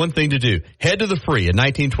 there's only one thing to do. Head to the Free at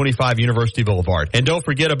 1925 University Boulevard. And don't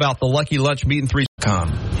forget about the Lucky Lunch Meat and Three.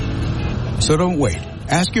 So don't wait.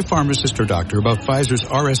 Ask your pharmacist or doctor about Pfizer's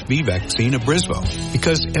RSV vaccine, Abrysvo,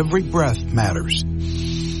 because every breath matters.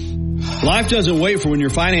 Life doesn't wait for when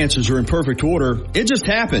your finances are in perfect order. It just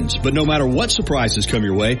happens. But no matter what surprises come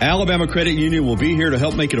your way, Alabama Credit Union will be here to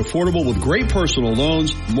help make it affordable with great personal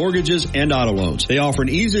loans, mortgages, and auto loans. They offer an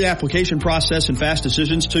easy application process and fast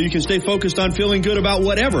decisions so you can stay focused on feeling good about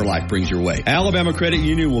whatever life brings your way. Alabama Credit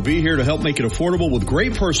Union will be here to help make it affordable with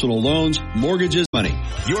great personal loans, mortgages, money.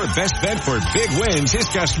 Your best bet for big wins is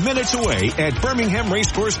just minutes away at Birmingham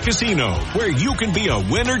Racecourse Casino, where you can be a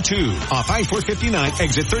winner too. Off I-459,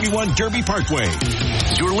 exit 31 Derby Parkway.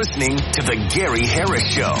 You're listening to the Gary Harris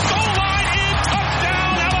Show.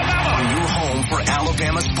 On your home for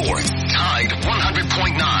Alabama sports, Tide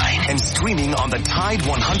 100.9, and streaming on the Tide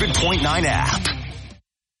 100.9 app.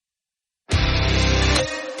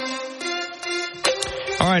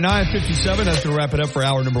 All right, 9:57. That's going to wrap it up for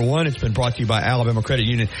hour number one. It's been brought to you by Alabama Credit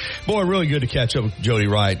Union. Boy, really good to catch up with Jody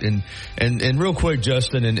Wright. And real quick,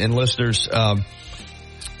 Justin and listeners,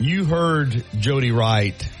 you heard Jody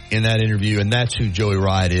Wright in that interview, and that's who Jody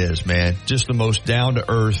Wright is, man. Just the most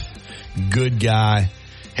down-to-earth, good guy,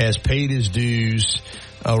 has paid his dues.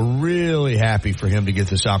 Really happy for him to get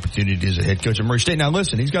this opportunity as a head coach at Murray State. Now,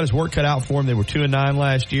 listen, he's got his work cut out for him. They were 2-9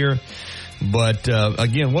 last year. But,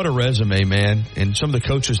 again, what a resume, man. And some of the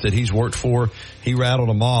coaches that he's worked for, he rattled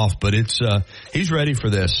them off. But he's ready for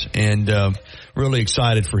this, and really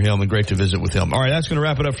excited for him and great to visit with him. All right, that's going to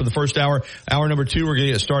wrap it up for the first hour. Hour number two, we're going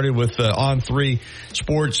to get started with On3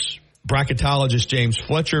 Sports bracketologist James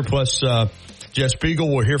Fletcher, plus Jess Spiegel.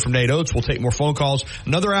 We'll hear from Nate Oates. We'll take more phone calls.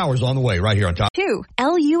 Another hour's on the way right here on top.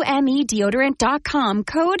 LUME deodorant.com,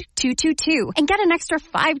 code 222, and get an extra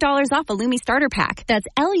 $5 off a Lumi starter pack. That's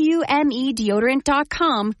LUME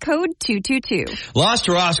deodorant.com, code 222. Los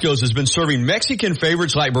Tarascos has been serving Mexican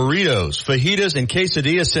favorites like burritos, fajitas, and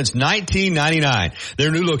quesadillas since 1999.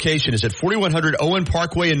 Their new location is at 4100 Owen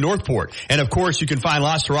Parkway in Northport. And of course, you can find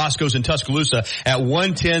Los Tarascos in Tuscaloosa at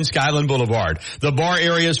 110 Skyland Boulevard. The bar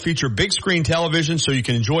areas feature big screen television so you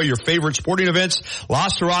can enjoy your favorite sporting events.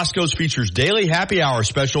 Los Tarascos features daily happy hour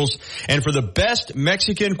specials. And for the best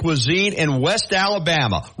Mexican cuisine in West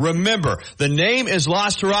Alabama, remember, the name is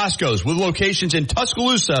Los Tarascos with locations in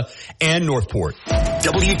Tuscaloosa and Northport.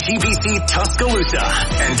 WTBC Tuscaloosa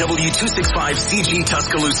and W265CG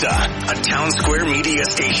Tuscaloosa, a Town Square media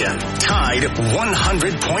station. Tide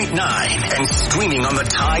 100.9 and streaming on the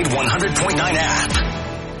Tide 100.9 app.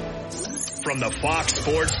 From the Fox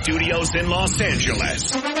Sports Studios in Los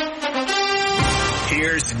Angeles,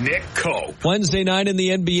 here's Nick Cope. Wednesday night in the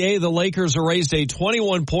NBA, the Lakers erased a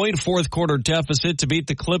 21-point fourth-quarter deficit to beat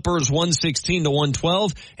the Clippers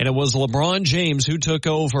 116-112, and it was LeBron James who took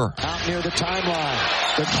over. Out near the timeline,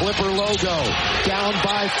 the Clipper logo, down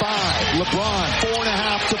by 5. LeBron,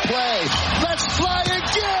 4.5 to play. Let's fly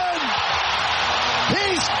again!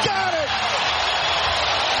 He's got it!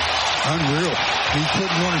 Unreal. He's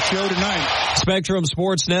putting on a show tonight. Spectrum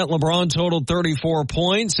Sportsnet, LeBron totaled 34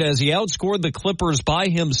 points as he outscored the Clippers by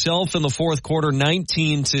himself in the fourth quarter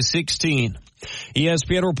 19-16.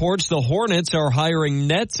 ESPN reports the Hornets are hiring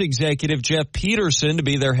Nets executive Jeff Peterson to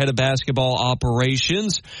be their head of basketball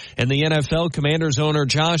operations. And the NFL Commanders owner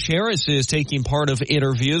Josh Harris is taking part of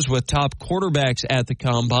interviews with top quarterbacks at the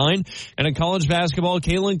Combine. And in college basketball,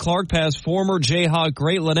 Caitlin Clark passed former Jayhawk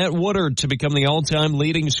great Lynette Woodard to become the all-time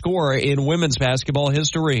leading scorer in women's basketball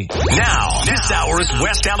history. Now, this hour's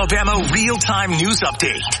West Alabama real-time news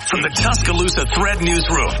update from the Tuscaloosa Thread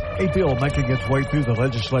Newsroom. A bill making its way through the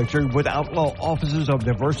legislature would outlaw offices of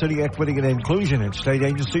diversity, equity, and inclusion in state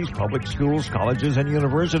agencies, public schools, colleges, and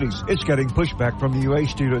universities. It's getting pushback from the UA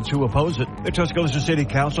students who oppose it. The Tuscaloosa City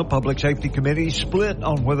Council Public Safety Committee split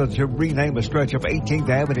on whether to rename a stretch of 18th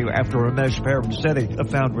Avenue after Ramesh Paramsetti, the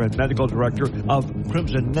founder and medical director of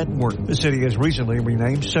Crimson Network. The city has recently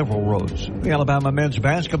renamed several roads. The Alabama men's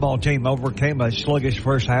basketball team overcame a sluggish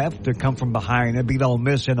first half to come from behind and beat Ole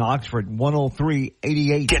Miss in Oxford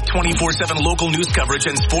 103-88. Get 24/7 local news coverage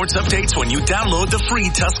and sports updates when you download the free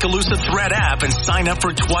Tuscaloosa Thread app and sign up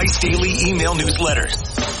for twice daily email newsletters.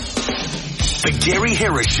 The Gary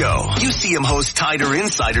Harris Show. UCM host Tider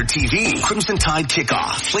Insider TV. Crimson Tide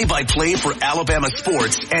Kickoff. Play-by-play for Alabama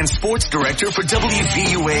sports and sports director for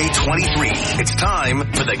WVUA 23. It's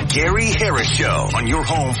time for the Gary Harris Show on your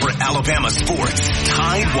home for Alabama sports.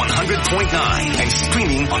 Tide 100.9 and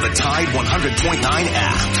streaming on the Tide 100.9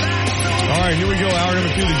 app. All right, here we go. Hour number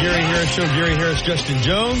 2, the Gary Harris Show. Gary Harris, Justin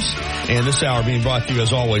Jones. And this hour being brought to you,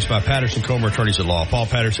 as always, by Patterson Comer Attorneys at Law. Paul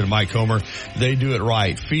Patterson and Mike Comer. They do it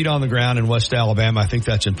right. Feet on the ground in West Alabama. I think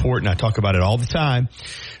that's important. I talk about it all the time.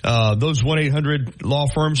 Those 1-800 law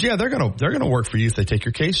firms, yeah, they're gonna work for you if they take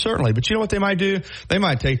your case, certainly. But you know what they might do? They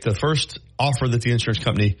might take the first offer that the insurance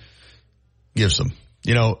company gives them.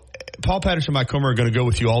 You know, Paul Patterson and Mike Comer are going to go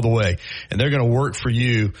with you all the way. And they're going to work for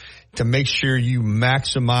you to make sure you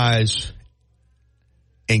maximize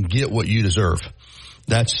and get what you deserve.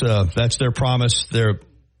 That's their promise.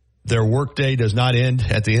 Their workday does not end.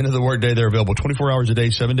 At the end of the workday, they're available 24 hours a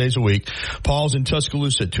day, 7 days a week. Paul's in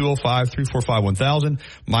Tuscaloosa at 205-345-1000.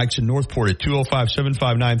 Mike's in Northport at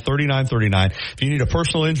 205-759-3939. If you need a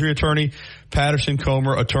personal injury attorney, Patterson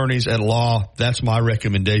Comer Attorneys at Law, that's my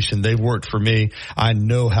recommendation. They've worked for me. I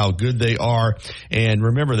know how good they are. And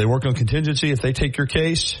remember, they work on contingency. If they take your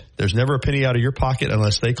case, there's never a penny out of your pocket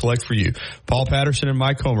unless they collect for you. Paul Patterson and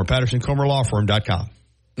Mike Comer, PattersonComerLawFirm.com.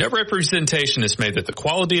 No representation is made that the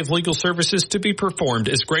quality of legal services to be performed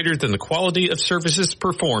is greater than the quality of services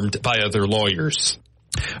performed by other lawyers.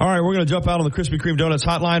 All right, we're going to jump out on the Krispy Kreme Donuts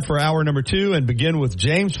hotline for hour number 2 and begin with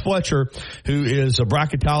James Fletcher, who is a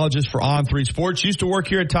bracketologist for On3 Sports. Used to work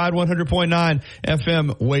here at Tide 100.9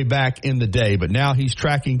 FM way back in the day, but now he's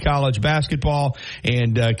tracking college basketball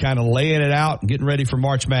and kind of laying it out and getting ready for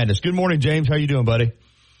March Madness. Good morning, James. How you doing, buddy?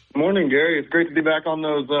 Morning, Gary. It's great to be back on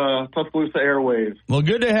those Tuscaloosa airwaves. Well,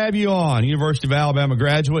 good to have you on. University of Alabama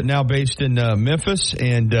graduate, now based in Memphis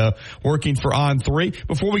and working for On3.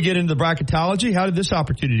 Before we get into the bracketology, how did this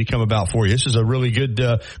opportunity come about for you? This is a really good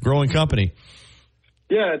growing company.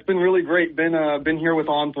 Yeah, it's been really great. Been here with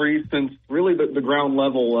On3 since really the ground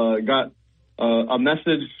level. Got a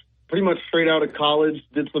message pretty much straight out of college.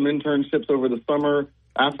 Did some internships over the summer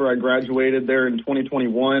after I graduated there in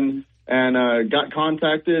 2021. And got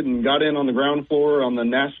contacted and got in on the ground floor on the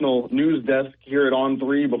national news desk here at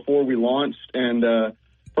On3 before we launched. And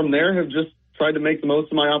from there have just tried to make the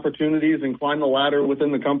most of my opportunities and climb the ladder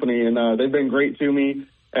within the company. And they've been great to me.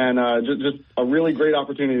 And just a really great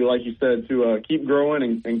opportunity, like you said, to keep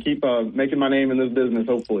growing and keep making my name in this business,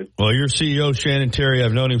 hopefully. Well, your CEO, Shannon Terry,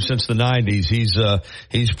 I've known him since the 90s.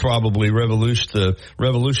 He's probably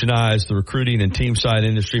revolutionized the recruiting and team side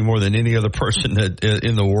industry more than any other person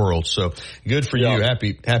in the world. So good for you.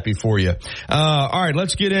 Happy for you. All right,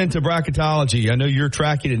 let's get into bracketology. I know you're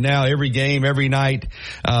tracking it now, every game, every night.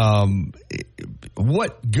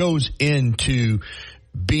 What goes into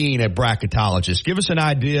being a bracketologist? Give us an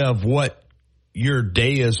idea of what your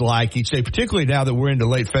day is like each day, particularly now that we're into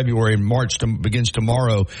late February and March begins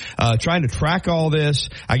tomorrow. Trying to track all this,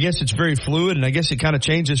 I guess it's very fluid, and I guess it kind of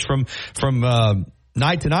changes from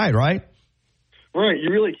night to night, right? Right.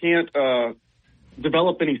 You really can't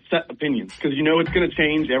develop any set opinions because you know it's going to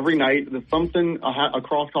change every night. Something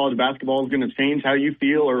across college basketball is going to change how you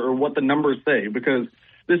feel or what the numbers say, because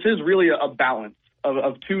this is really a balance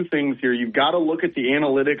of two things here. You've got to look at the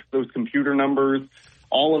analytics, those computer numbers,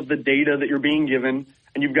 all of the data that you're being given,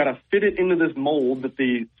 and you've got to fit it into this mold that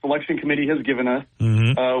the selection committee has given us,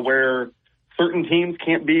 where certain teams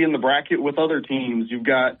can't be in the bracket with other teams. You've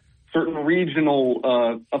got certain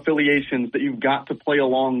regional affiliations that you've got to play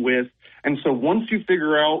along with. And so once you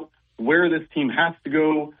figure out where this team has to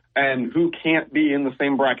go and who can't be in the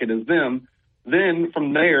same bracket as them, then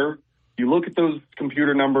from there, you look at those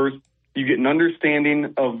computer numbers, you get an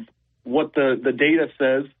understanding of what the data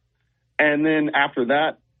says, and then after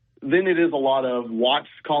that, then it is a lot of watch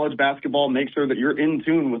college basketball, make sure that you're in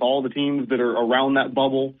tune with all the teams that are around that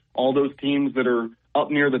bubble, all those teams that are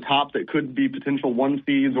up near the top that could be potential 1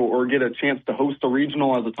 seeds or get a chance to host a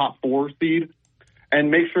regional as a top 4 seed,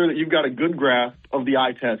 and make sure that you've got a good grasp of the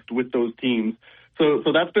eye test with those teams.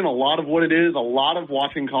 So that's been a lot of what it is, a lot of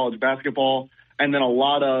watching college basketball, and then a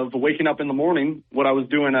lot of waking up in the morning, what I was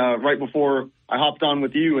doing right before I hopped on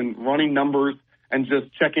with you, and running numbers and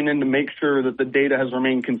just checking in to make sure that the data has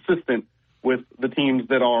remained consistent with the teams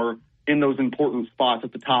that are in those important spots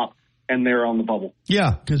at the top and they're on the bubble.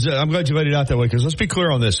 Yeah, because I'm glad you laid it out that way, because let's be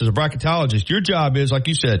clear on this. As a bracketologist, your job is, like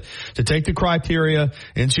you said, to take the criteria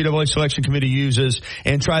NCAA Selection Committee uses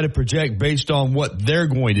and try to project based on what they're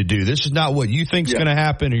going to do. This is not what you think is going to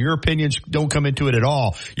happen, or your opinions don't come into it at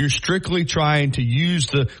all. You're strictly trying to use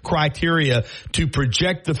the criteria to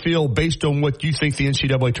project the field based on what you think the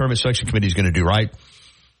NCAA Tournament Selection Committee is going to do, right?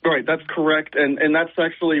 Right, that's correct. And that's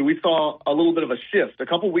actually, we saw a little bit of a shift. A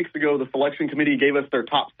couple weeks ago, the selection committee gave us their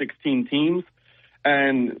top 16 teams.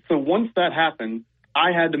 And so once that happened,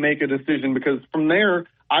 I had to make a decision, because from there,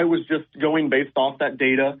 I was just going based off that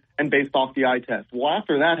data and based off the eye test. Well,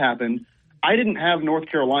 after that happened, I didn't have North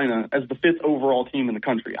Carolina as the 5th overall team in the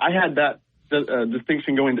country. I had that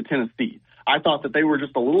distinction going to Tennessee. I thought that they were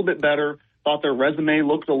just a little bit better, thought their resume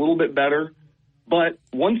looked a little bit better. But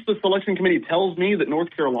once the selection committee tells me that North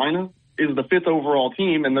Carolina is the 5th overall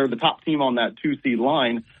team and they're the top team on that 2-seed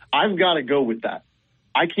line, I've got to go with that.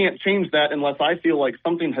 I can't change that unless I feel like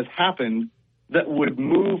something has happened that would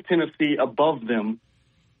move Tennessee above them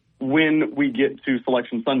when we get to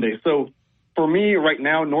Selection Sunday. So for me right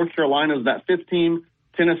now, North Carolina is that 5th team,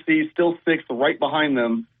 Tennessee still 6th, right behind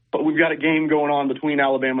them. But we've got a game going on between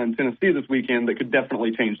Alabama and Tennessee this weekend that could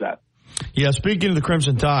definitely change that. Yeah, speaking of the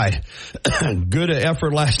Crimson Tide, good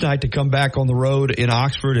effort last night to come back on the road in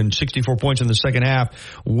Oxford and 64 points in the second half.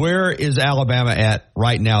 Where is Alabama at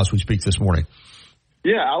right now as we speak this morning?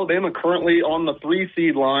 Yeah, Alabama currently on the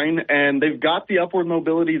 3-seed line, and they've got the upward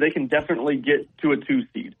mobility. They can definitely get to a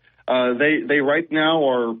 2-seed. They right now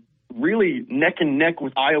are really neck and neck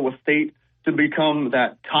with Iowa State to become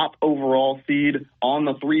that top overall seed on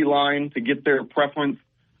the 3 line to get their preference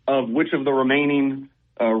of which of the remaining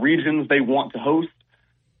regions they want to host.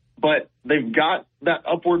 But they've got that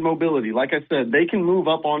upward mobility. Like I said, they can move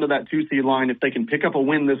up onto that 2-seed line if they can pick up a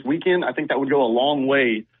win this weekend. I think that would go a long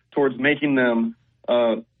way towards making them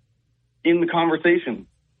in the conversation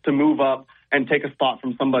to move up and take a spot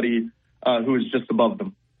from somebody who is just above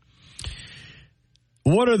them.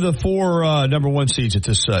 What are the 4 number 1 seeds at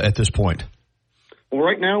this point? Well,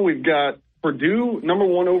 right now we've got Purdue number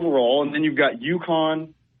 1 overall, and then you've got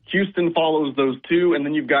UConn. Houston follows those 2, and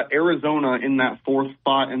then you've got Arizona in that 4th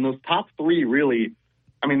spot. And those top 3 really,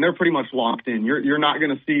 I mean, they're pretty much locked in. You're not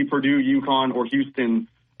going to see Purdue, UConn, or Houston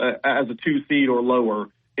as a 2-seed or lower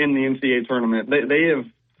in the NCAA tournament. They have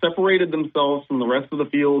separated themselves from the rest of the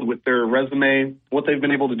field with their resume, what they've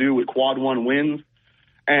been able to do with quad 1 wins,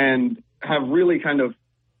 and have really kind of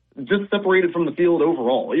just separated from the field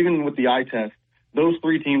overall. Even with the eye test, those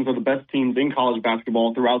 3 teams are the best teams in college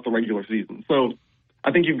basketball throughout the regular season. So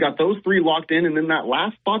I think you've got those 3 locked in, and then that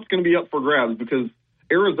last spot's going to be up for grabs, because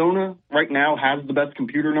Arizona right now has the best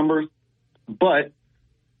computer numbers, but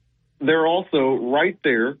they're also right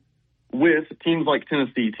there with teams like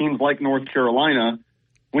Tennessee, teams like North Carolina.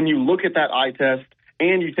 When you look at that eye test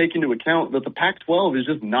and you take into account that the Pac-12 is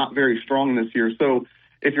just not very strong this year. So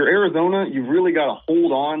if you're Arizona, you've really got to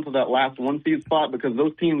hold on to that last 1-seed spot, because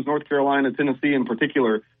those teams, North Carolina, Tennessee in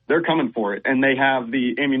particular, they're coming for it, and they have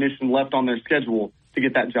the ammunition left on their schedule to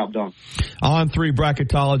get that job done. On 3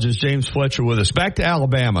 bracketologist James Fletcher with us. Back to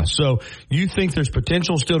Alabama. So you think there's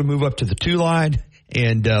potential still to move up to the 2 line,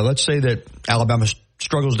 and let's say that Alabama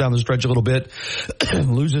struggles down the stretch a little bit,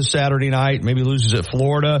 loses Saturday night, maybe loses at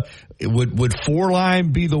Florida. Would 4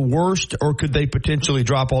 line be the worst, or could they potentially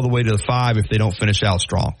drop all the way to the 5 if they don't finish out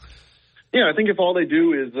strong? Yeah, I think if all they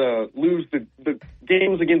do is lose the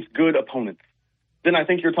games against good opponents, then I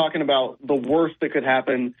think you're talking about the worst that could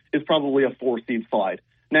happen is probably a 4-seed slide.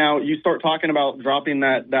 Now, you start talking about dropping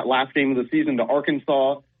that last game of the season to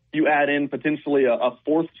Arkansas. You add in potentially a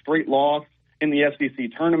 4th straight loss in the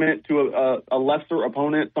SEC tournament to a lesser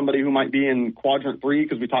opponent, somebody who might be in quadrant 3,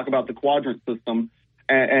 because we talk about the quadrant system.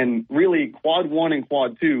 And really, quad 1 and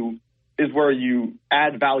quad 2 is where you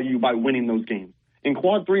add value by winning those games. In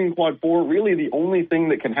quad 3 and quad 4, really the only thing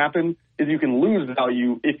that can happen is you can lose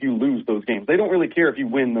value if you lose those games. They don't really care if you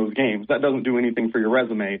win those games. That doesn't do anything for your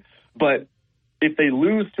resume. But if they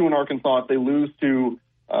lose to an Arkansas, if they lose to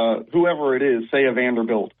whoever it is, say a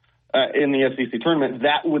Vanderbilt, in the SEC tournament,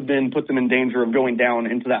 that would then put them in danger of going down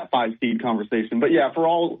into that 5-seed conversation. But yeah, for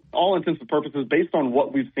all intents and purposes, based on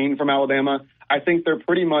what we've seen from Alabama, I think they're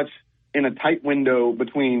pretty much in a tight window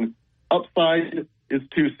between upside is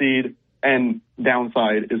 2-seed and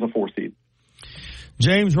downside is a 4-seed.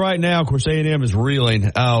 James, right now, of course, A&M is reeling.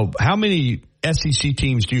 How many SEC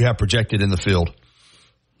teams do you have projected in the field?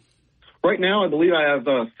 right now I believe I have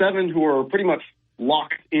 7 who are pretty much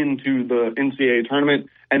locked into the NCAA tournament.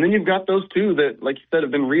 And then you've got those 2 that, like you said,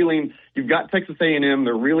 have been reeling. You've got Texas A&M.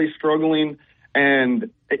 They're really struggling. And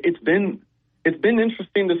it's been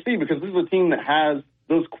interesting to see, because this is a team that has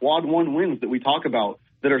those quad 1 wins that we talk about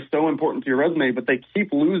that are so important to your resume, but they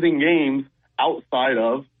keep losing games outside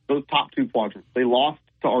of those top 2 quadrants. They lost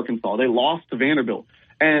to Arkansas. They lost to Vanderbilt.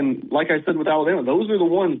 And like I said with Alabama, those are the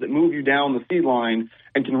ones that move you down the seed line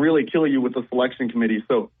and can really kill you with the selection committee.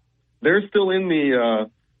 So they're still in the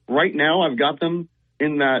right now I've got them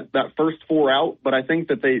in that first 4 out, but I think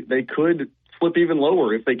that they could slip even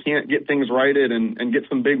lower if they can't get things righted and get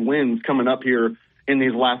some big wins coming up here in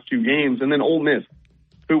these last 2 games. And then Ole Miss,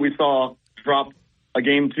 who we saw drop a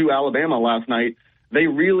game to Alabama last night, they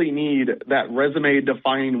really need that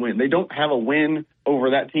resume-defining win. They don't have a win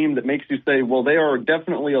over that team that makes you say, well, they are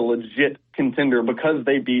definitely a legit contender because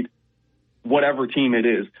they beat whatever team it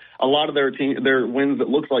is. A lot of their wins that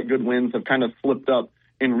look like good wins have kind of slipped up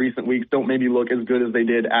in recent weeks, don't maybe look as good as they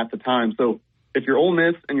did at the time. So if you're Ole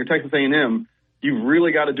Miss and you're Texas A&M, you've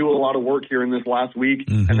really got to do a lot of work here in this last week,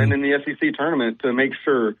 and then in the SEC tournament to make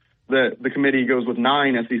sure that the committee goes with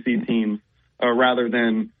 9 SEC teams rather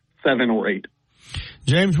than 7 or 8.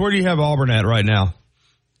 James, where do you have Auburn at right now?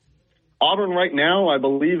 Auburn right now, I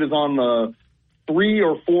believe, is on the 3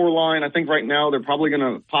 or 4 line. I think right now they're probably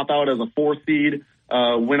going to pop out as a 4 seed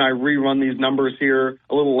when I rerun these numbers here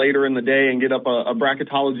a little later in the day and get up a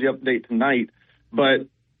bracketology update tonight. But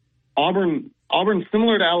Auburn,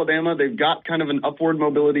 similar to Alabama, they've got kind of an upward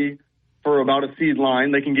mobility for about a seed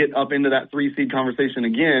line. They can get up into that 3 seed conversation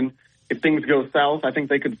again. If things go south, I think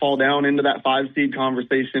they could fall down into that 5 seed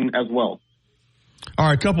conversation as well. All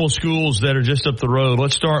right, a couple of schools that are just up the road.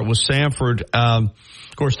 Let's start with Samford.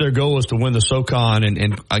 Of course, their goal is to win the SoCon and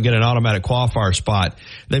get an automatic qualifier spot.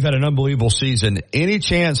 They've had an unbelievable season. Any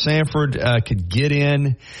chance Samford could get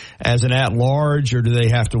in as an at-large, or do they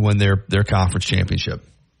have to win their conference championship?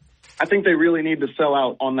 I think they really need to sell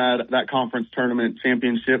out on that conference tournament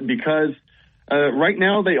championship because right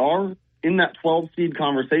now they are in that 12 seed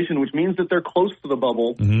conversation, which means that they're close to the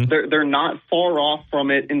bubble. They're not far off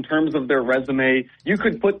from it in terms of their resume. You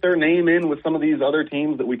could put their name in with some of these other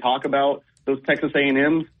teams that we talk about, those Texas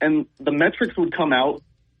A&Ms, and the metrics would come out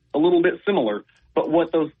a little bit similar. But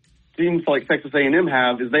what those teams like Texas A&M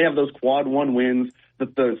have is they have those quad 1 wins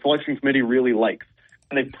that the selection committee really likes.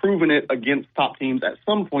 And they've proven it against top teams at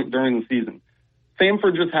some point during the season.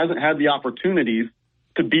 Samford just hasn't had the opportunities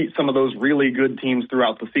to beat some of those really good teams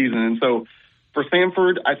throughout the season. And so for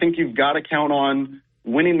Samford, I think you've got to count on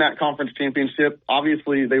winning that conference championship.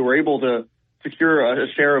 Obviously, they were able to secure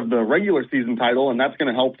a share of the regular season title, and that's going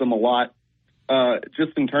to help them a lot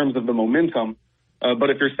just in terms of the momentum. But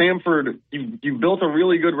if you're Samford, you've built a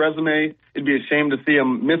really good resume. It'd be a shame to see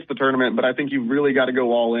them miss the tournament, but I think you've really got to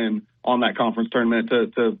go all in on that conference tournament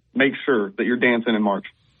to make sure that you're dancing in March.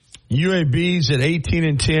 UAB's at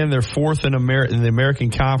 18-10. They're 4th in the American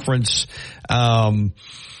Conference.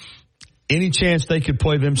 Any chance they could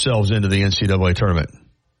play themselves into the NCAA tournament?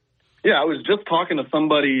 Yeah, I was just talking to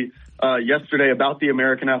somebody yesterday about the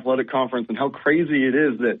American Athletic Conference and how crazy it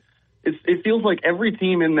is that it feels like every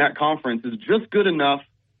team in that conference is just good enough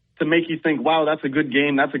to make you think, wow, that's a good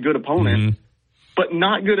game, that's a good opponent, but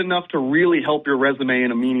not good enough to really help your resume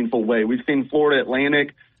in a meaningful way. We've seen Florida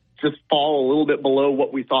Atlantic just fall a little bit below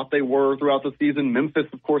what we thought they were throughout the season. Memphis,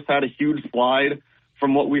 of course, had a huge slide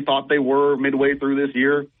from what we thought they were midway through this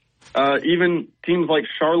year. Even teams like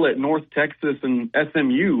Charlotte, North Texas, and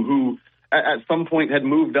SMU, who at some point had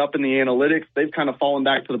moved up in the analytics, they've kind of fallen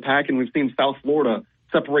back to the pack, and we've seen South Florida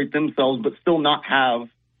separate themselves but still not have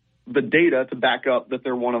the data to back up that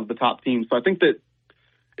they're one of the top teams. So I think that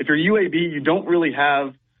if you're UAB, you don't really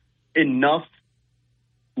have enough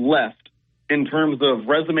left in terms of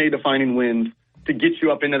resume-defining wins to get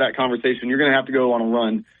you up into that conversation. You're going to have to go on a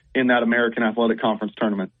run in that American Athletic Conference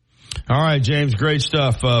tournament. All right, James, great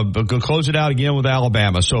stuff. But go close it out again with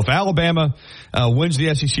Alabama. So if Alabama wins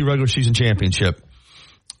the SEC regular season championship,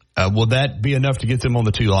 will that be enough to get them on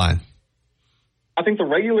the 2 line? I think the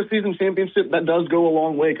regular season championship, that does go a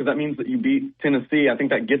long way because that means that you beat Tennessee. I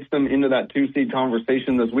think that gets them into that 2-seed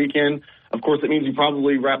conversation this weekend. Of course, it means you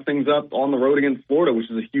probably wrap things up on the road against Florida,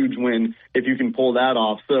 which is a huge win if you can pull that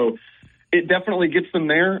off. So it definitely gets them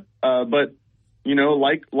there. But, you know,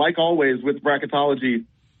 like always with bracketology,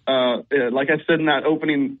 like I said in that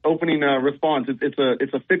opening response,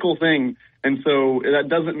 it's a fickle thing. And so that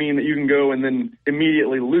doesn't mean that you can go and then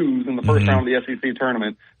immediately lose in the first round of the SEC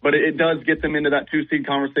tournament. But it does get them into that 2-seed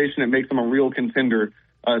conversation. It makes them a real contender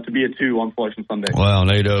to be a 2 on Selection Sunday. Well,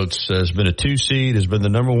 Nate Oates has been a 2 seed, has been the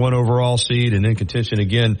number 1 overall seed, and in contention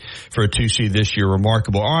again for a 2 seed this year.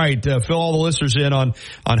 Remarkable. All right, fill all the listeners in on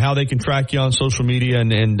how they can track you on social media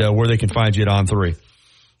and where they can find you at On3.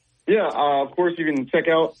 Yeah, of course, you can check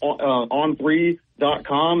out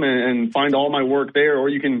on3.com and find all my work there, or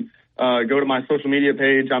you can go to my social media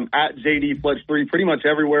page. I'm at JDFletch3 pretty much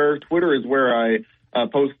everywhere. Twitter is where I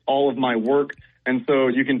post all of my work, and so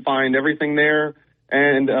you can find everything there,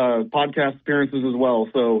 and podcast appearances as well.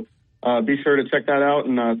 So be sure to check that out,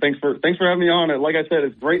 and thanks for having me on. Like I said,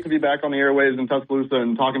 it's great to be back on the airwaves in Tuscaloosa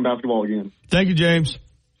and talking basketball again. Thank you, James.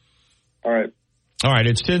 All right. All right,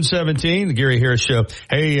 it's 10:17, the Gary Harris Show.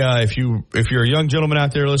 Hey, if you're a young gentleman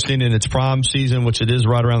out there listening and it's prom season, which it is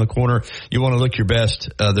right around the corner, you want to look your best,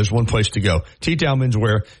 there's one place to go. T-Town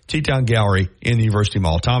Menswear, T-Town Gallery in the University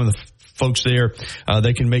Mall. Tom and the folks there,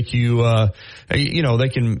 they can make you,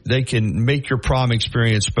 they can make your prom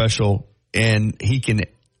experience special, and he can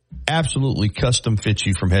absolutely custom fit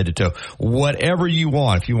you from head to toe. Whatever you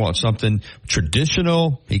want. If you want something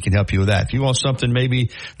traditional, he can help you with that. If you want something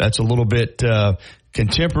maybe that's a little bit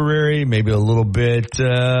contemporary, maybe a little bit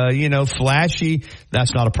flashy,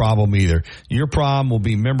 that's not a problem either. Your prom will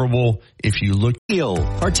be memorable if you look. Deal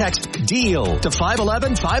or text DEAL to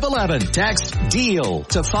 511-511. Text DEAL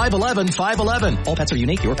to 511-511. All pets are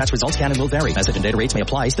unique. Your pet's results can and will vary. Message and data rates may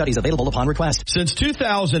apply. Studies available upon request. Since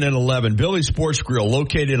 2011, Billy's Sports Grill,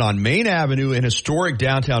 located on Main Avenue in historic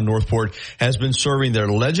downtown Northport, has been serving their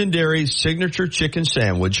legendary signature chicken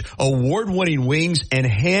sandwich, award-winning wings, and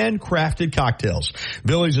handcrafted cocktails.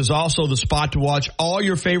 Billy's is also the spot to watch all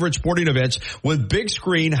your favorite sporting events with big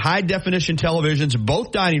screen, high-definition televisions in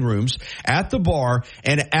both dining rooms, at the bar,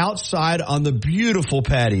 and outside on the beautiful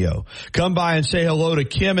patio. Come by and say hello to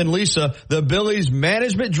Kim and Lisa, the Billy's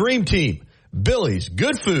Management Dream Team. Billy's,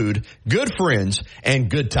 good food, good friends, and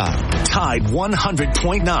good time. Tide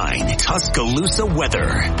 100.9 Tuscaloosa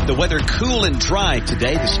weather. The weather cool and dry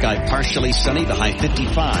today. The sky partially sunny, the high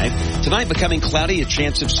 55. Tonight becoming cloudy, a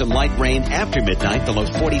chance of some light rain after midnight, the low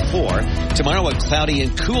 44. Tomorrow a cloudy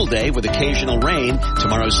and cool day with occasional rain.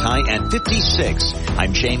 Tomorrow's high at 56.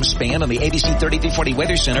 I'm James Spann on the ABC 3340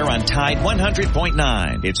 Weather Center on Tide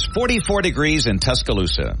 100.9. It's 44 degrees in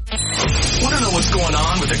Tuscaloosa. Want to know what's going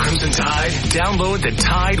on with the Crimson Tide? Download the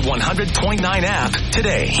Tide 100.9 app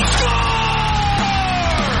today.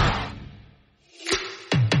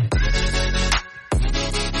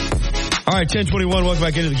 All right, 10:21. Welcome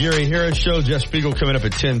back into the Gary Harris Show. Jeff Spiegel coming up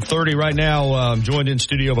at 10:30. Right now, I'm joined in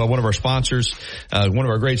studio by one of our sponsors, one of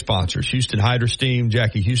our great sponsors, Houston Hydro Steam.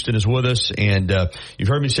 Jackie Houston is with us, and you've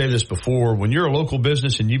heard me say this before. When you're a local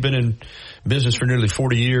business and you've been in business for nearly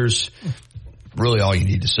 40 years, really all you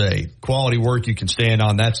need to say. Quality work you can stand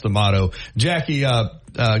on. That's the motto. Jackie, a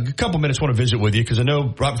couple minutes want to visit with you because I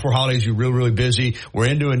know right before holidays you're really, really busy. We're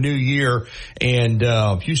into a new year, and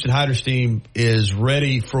Houston Hydro Steam is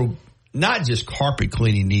ready for not just carpet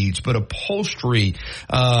cleaning needs, but upholstery,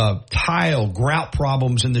 tile, grout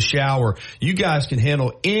problems in the shower. You guys can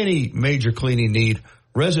handle any major cleaning need,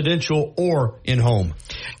 residential or in home.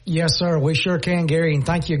 Yes, sir. We sure can, Gary, and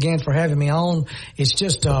thank you again for having me on. It's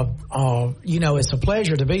just, it's a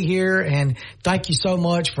pleasure to be here, and thank you so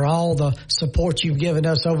much for all the support you've given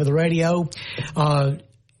us over the radio.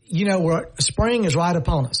 Spring is right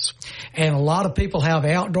upon us, and a lot of people have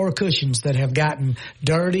outdoor cushions that have gotten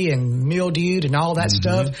dirty and mildewed and all that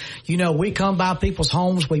stuff. We come by people's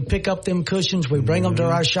homes, we pick up them cushions, we bring them to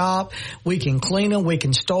our shop, we can clean them, we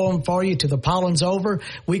can store them for you till the pollen's over,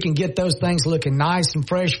 we can get those things looking nice and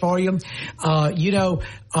fresh for you.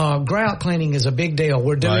 Grout cleaning is a big deal.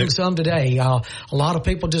 We're doing some today. A lot of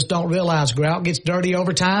people just don't realize grout gets dirty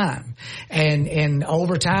over time, and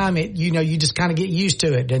over time, you just kind of get used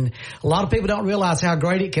to it. And a lot of people don't realize how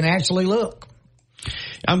great it can actually look.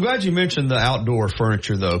 I'm glad you mentioned the outdoor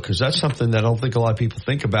furniture, though, because that's something that I don't think a lot of people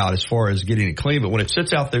think about as far as getting it clean. But when it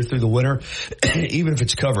sits out there through the winter, even if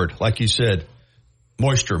it's covered, like you said,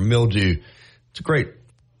 moisture, mildew, it's a great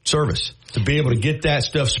service to be able to get that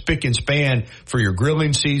stuff spick and span for your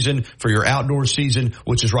grilling season, for your outdoor season,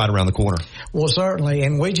 which is right around the corner. Well, certainly.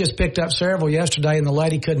 And we just picked up several yesterday, and the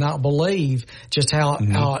lady could not believe just how,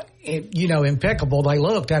 impeccable they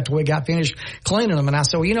looked after we got finished cleaning them. And I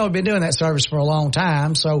said, well, we've been doing that service for a long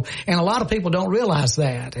time. So, and a lot of people don't realize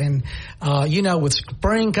that. And, with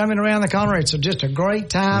spring coming around the corner, it's just a great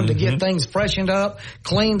time to get things freshened up,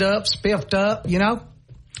 cleaned up, spiffed up,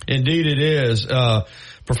 Indeed it is.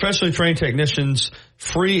 Professionally trained technicians,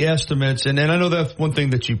 free estimates, and I know that's one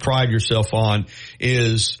thing that you pride yourself on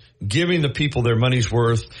is giving the people their money's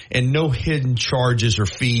worth and no hidden charges or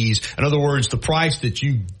fees. In other words, the price that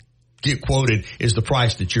you get quoted is the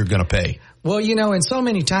price that you're going to pay. Well, and so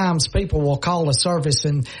many times people will call a service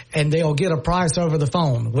and they'll get a price over the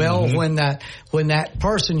phone. Well, when that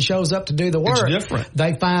person shows up to do the work, it's different.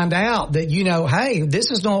 They find out that, hey, this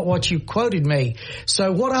is not what you quoted me.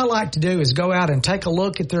 So what I like to do is go out and take a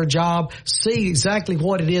look at their job, see exactly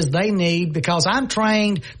what it is they need, because I'm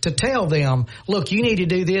trained to tell them, look, you need to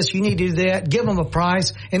do this, you need to do that, give them a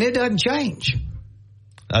price, and it doesn't change.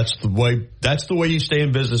 That's the way you stay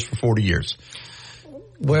in business for 40 years.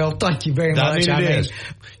 Well, thank you very much. I mean,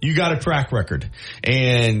 you got a track record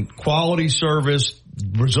and quality service,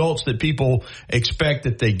 results that people expect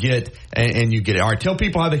that they get, and you get it. All right, tell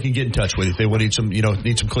people how they can get in touch with you if they need some,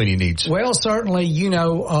 need some cleaning needs. Well, certainly,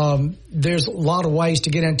 there's a lot of ways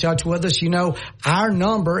to get in touch with us. Our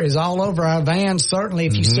number is all over our vans. Certainly,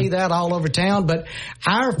 if you see that all over town, but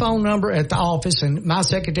our phone number at the office, and my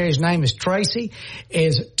secretary's name is Tracy,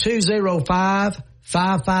 is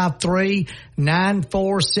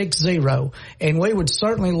 205-553-9460. And we would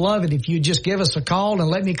certainly love it if you just give us a call and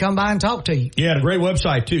let me come by and talk to you. Yeah, and a great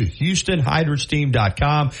website too,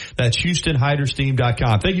 HoustonHydroSteam.com. That's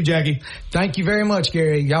HoustonHydroSteam.com. Thank you, Jackie. Thank you very much,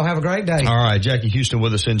 Gary. Y'all have a great day. All right, Jackie Houston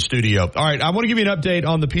with us in studio. All right, I want to give you an update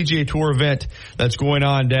on the PGA Tour event that's going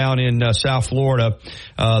on down in South Florida,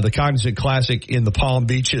 the Cognizant Classic in the Palm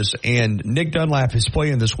Beaches. And Nick Dunlap is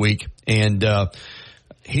playing this week, and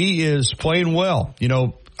he is playing well.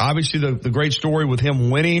 Obviously the great story with him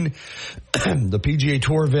winning the PGA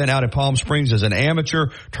Tour event out at Palm Springs as an amateur,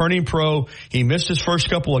 turning pro. He missed his first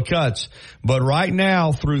couple of cuts, but right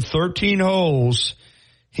now through 13 holes,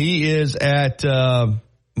 he is at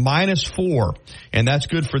 -4, and that's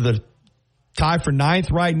good for the tie for 9th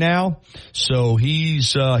right now. So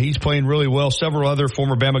he's playing really well. Several other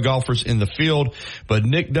former Bama golfers in the field, but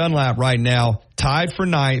Nick Dunlap right now tied for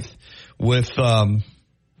 9th with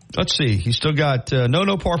let's see. He's still got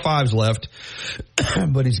no par 5s left,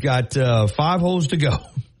 but he's got 5 holes to go.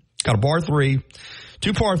 Got a par 3,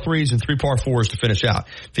 2 par 3s, and 3 par 4s to finish out.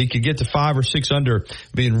 If he could get to 5 or 6 under,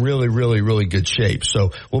 be in really, really, really good shape.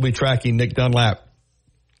 So we'll be tracking Nick Dunlap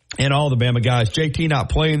and all the Bama guys. JT not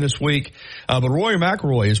playing this week, but Rory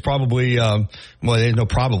McIlroy is probably, there's no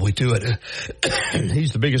probably to it.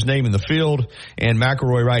 He's the biggest name in the field, and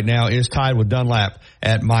McIlroy right now is tied with Dunlap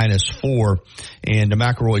at -4. And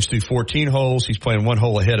McIlroy's through 14 holes. He's playing 1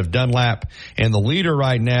 hole ahead of Dunlap. And the leader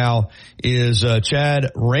right now is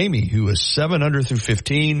Chad Ramey, who is 7 under through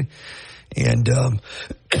 15. And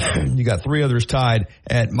you got 3 others tied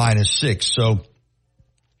at -6. So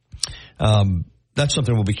that's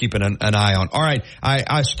something we'll be keeping an eye on. All right.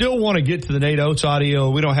 I still want to get to the Nate Oates audio.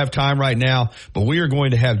 We don't have time right now, but we are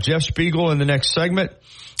going to have Jeff Spiegel in the next segment.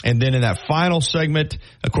 And then in that final segment,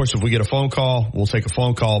 of course, if we get a phone call, we'll take a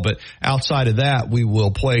phone call. But outside of that, we will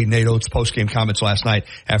play Nate Oates' postgame comments last night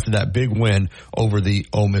after that big win over the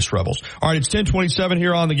Ole Miss Rebels. All right, it's 10:27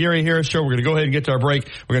 here on the Gary Harris Show. We're going to go ahead and get to our break.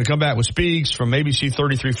 We're going to come back with Speegs from ABC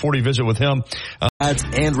 3340. Visit with him. Ads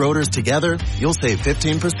and rotors together, you'll save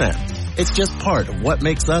 15%. It's just part of what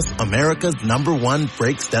makes us America's #1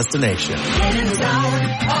 brakes destination.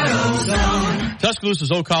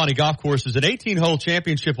 Tuscaloosa's Old Colony Golf Course is an 18-hole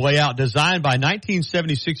championship layout designed by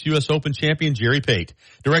 1976 U.S. Open champion Jerry Pate.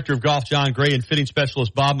 Director of Golf John Gray and fitting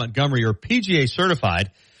specialist Bob Montgomery are PGA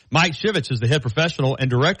certified. Mike Shivitz is the head professional and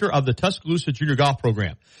director of the Tuscaloosa Junior Golf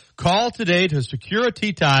Program. Call today to secure a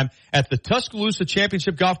tee time at the Tuscaloosa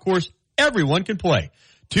Championship Golf Course. Everyone can play.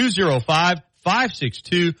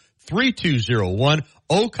 205-562-3201.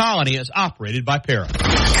 Old Colony is operated by Para.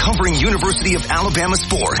 Covering University of Alabama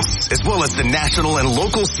sports, as well as the national and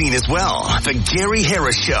local scene as well. The Gary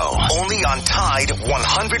Harris Show, only on Tide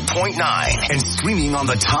 100.9 and streaming on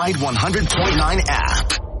the Tide 100.9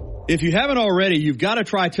 app. If you haven't already, you've got to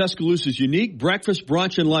try Tuscaloosa's unique breakfast,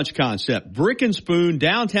 brunch, and lunch concept. Brick and Spoon,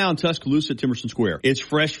 downtown Tuscaloosa, Timerson Square. It's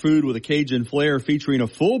fresh food with a Cajun flair featuring a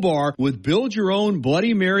full bar with build-your-own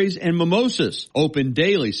Bloody Marys and mimosas. Open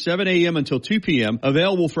daily, 7 a.m. until 2 p.m.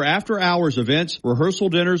 Available for after-hours events, rehearsal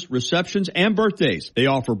dinners, receptions, and birthdays. They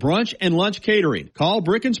offer brunch and lunch catering. Call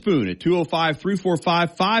Brick and Spoon at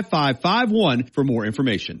 205-345-5551 for more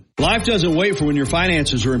information. Life doesn't wait for when your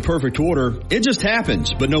finances are in perfect order. It just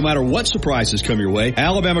happens. But no matter what surprises come your way,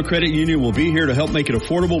 Alabama Credit Union will be here to help make it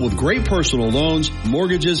affordable with great personal loans,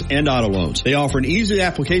 mortgages, and auto loans. They offer an easy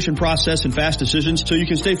application process and fast decisions so you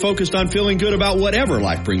can stay focused on feeling good about whatever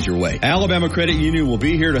life brings your way. Alabama Credit Union will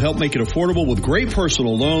be here to help make it affordable with great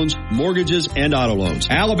personal loans, mortgages, and auto loans.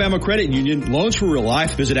 Alabama Credit Union, loans for real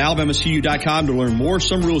life. Visit alabamacu.com to learn more.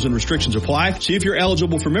 Some rules and restrictions apply. See if you're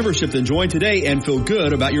eligible for membership, then join today and feel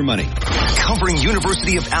good about your money. Covering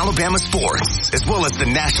University of Alabama sports, as well as the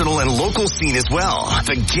national national and local scene as well.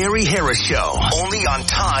 The Gary Harris Show, only on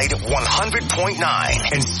Tide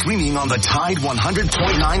 100.9 and streaming on the Tide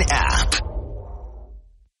 100.9 app.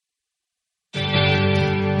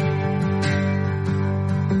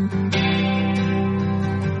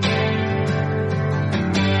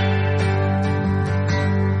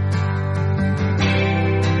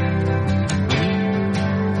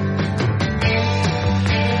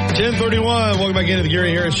 Welcome back into the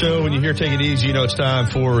Gary Harris Show. When you hear Take It Easy, you know it's time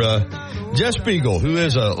for Jeff Spiegel, who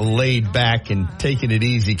is a laid back and taking it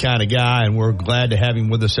easy kind of guy, and we're glad to have him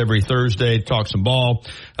with us every Thursday to talk some ball.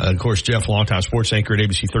 Of course, Jeff, longtime sports anchor at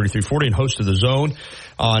ABC 3340 and host of The Zone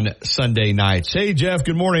on Sunday nights. Hey, Jeff,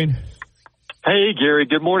 good morning. Hey, Gary,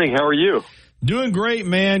 good morning. How are you? Doing great,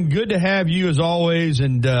 man. Good to have you as always.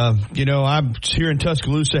 And, you know, I'm here in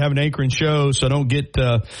Tuscaloosa having an anchoring show, so I don't get,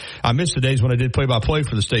 I miss the days when I did play-by-play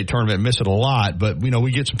for the state tournament. Miss it a lot. But, you know,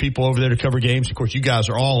 we get some people over there to cover games. Of course, you guys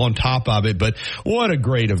are all on top of it. But what a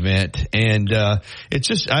great event. And, it's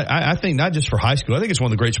just, I think not just for high school. I think it's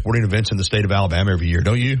one of the great sporting events in the state of Alabama every year.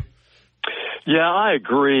 Don't you? Yeah, I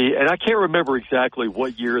agree. And I can't remember exactly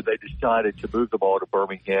what year they decided to move them all to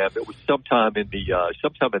Birmingham. It was sometime in the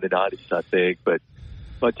 90s, I think. But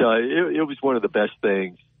it was one of the best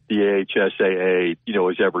things the AHSAA, you know,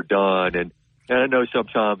 has ever done. And I know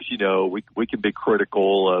sometimes, you know, we can be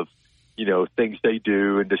critical of, you know, things they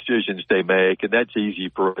do and decisions they make. And that's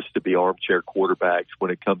easy for us to be armchair quarterbacks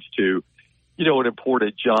when it comes to, you know, an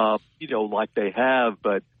important job, you know, like they have.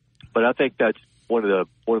 But I think that's one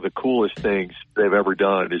of the coolest things they've ever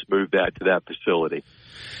done is move that to that facility.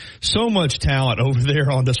 So much talent over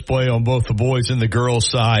there on display on both the boys and the girls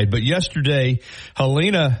side. But yesterday,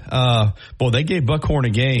 Helena, they gave Buckhorn a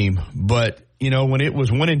game, but you know, when it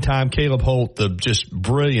was winning time, Caleb Holt, the just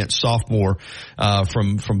brilliant sophomore,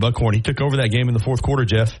 from Buckhorn, he took over that game in the fourth quarter,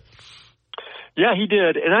 Jeff. Yeah, he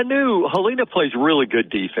did. And I knew Helena plays really good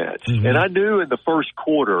defense. Mm-hmm. And I knew in the first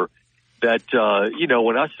quarter that, you know,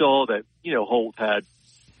 when I saw that, you know, Holt had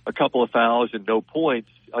a couple of fouls and no points,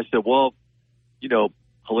 I said, well, you know,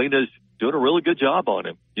 Helena's doing a really good job on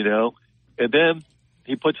him, you know. And then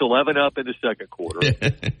he puts 11 up in the second quarter.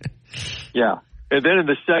 Yeah. And then in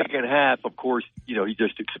the second half, of course, you know, he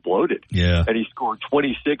just exploded. Yeah. And he scored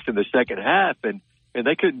 26 in the second half, and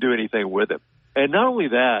they couldn't do anything with him. And not only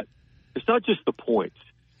that, it's not just the points,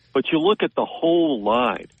 but you look at the whole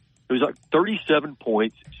line. It was like 37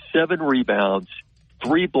 points, 7 rebounds,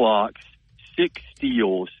 3 blocks, 6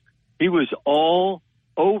 steals. He was all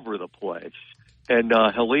over the place. And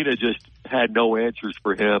Helena just had no answers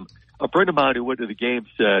for him. A friend of mine who went to the game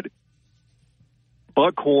said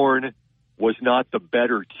Buckhorn was not the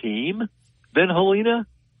better team than Helena,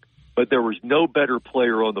 but there was no better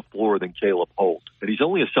player on the floor than Caleb Holt. And he's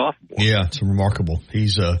only a sophomore. Yeah, it's remarkable.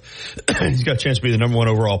 He's got a chance to be the number 1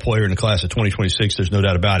 overall player in the class of 2026. There's no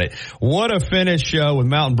doubt about it. What a finish with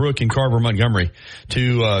Mountain Brook and Carver Montgomery,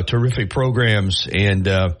 two terrific programs. And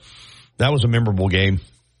that was a memorable game.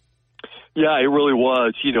 Yeah, it really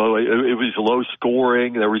was. You know, it was low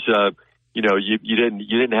scoring. There was you know, you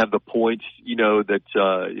didn't have the points, you know,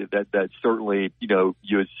 that certainly, you know,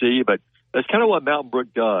 you would see, but that's kind of what Mountain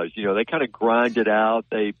Brook does. You know, they kind of grind it out.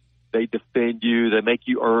 They defend you. They make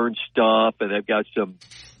you earn stuff, and they've got some,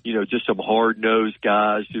 you know, just some hard-nosed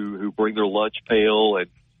guys who bring their lunch pail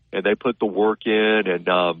and they put the work in. And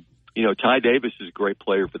you know, Ty Davis is a great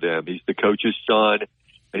player for them. He's the coach's son,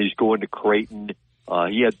 and he's going to Creighton.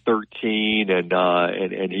 He had 13,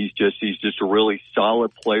 and he's just a really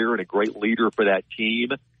solid player and a great leader for that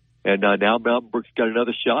team. And now Mountain Brook's got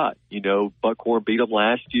another shot. You know, Buckhorn beat them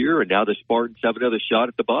last year, and now the Spartans have another shot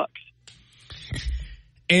at the Bucks.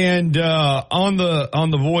 And on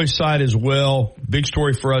the boys side as well, big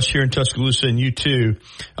story for us here in Tuscaloosa and you too,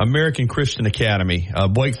 American Christian Academy.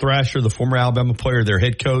 Blake Thrasher, the former Alabama player, their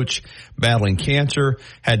head coach, battling cancer,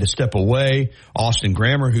 had to step away. Austin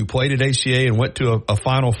Grammer, who played at ACA and went to a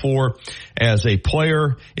Final Four as a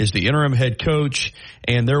player, is the interim head coach,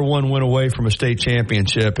 and they're 1 win away from a state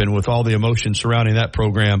championship. And with all the emotion surrounding that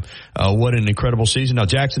program, what an incredible season. Now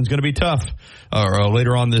Jackson's going to be tough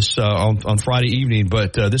later on this on Friday evening,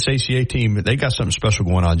 but this ACA team, they got something special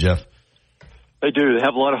going on, Jeff. They do. They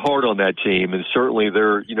have a lot of heart on that team, and certainly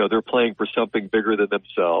they're playing for something bigger than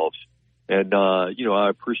themselves. And you know, I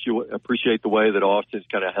appreciate the way that Austin's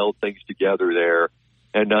kind of held things together there.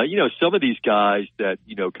 And you know, some of these guys that,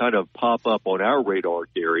 you know, kind of pop up on our radar,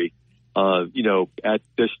 Gary, you know, at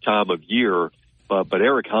this time of year, but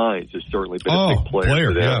Eric Hines has certainly been a big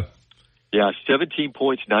player for them. Yeah, 17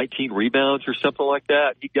 points, 19 rebounds or something like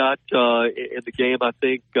that. He got in the game, I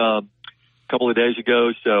think, a couple of days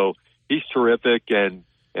ago. So he's terrific. And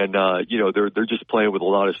And, they're just playing with a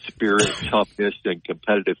lot of spirit, toughness, and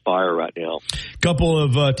competitive fire right now. Couple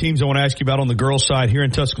of teams I want to ask you about on the girls' side here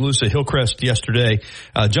in Tuscaloosa. Hillcrest yesterday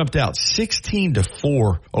jumped out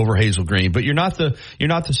 16-4 over Hazel Green, but you're not the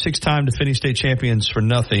 6-time defending state champions for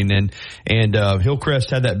nothing. And Hillcrest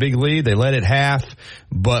had that big lead. They led at half,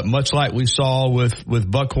 but much like we saw with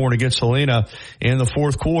Buckhorn against Helena in the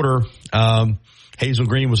fourth quarter, Hazel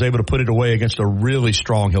Green was able to put it away against a really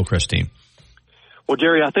strong Hillcrest team. Well,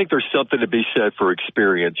 Gary, I think there's something to be said for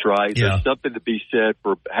experience, right? Yeah. There's something to be said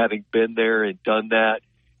for having been there and done that.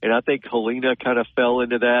 And I think Helena kind of fell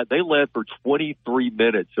into that. They led for 23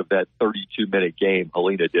 minutes of that 32-minute game,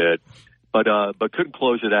 Helena did, but couldn't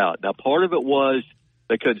close it out. Now, part of it was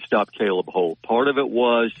they couldn't stop Caleb Holt. Part of it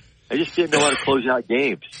was they just didn't know how to close out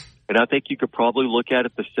games. And I think you could probably look at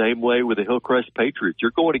it the same way with the Hillcrest Patriots.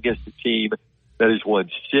 You're going against a team that has won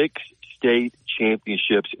 6 state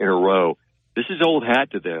championships in a row. This is old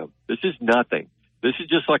hat to them. This is nothing. This is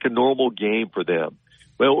just like a normal game for them.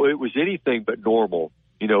 Well, it was anything but normal,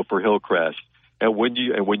 for Hillcrest. And when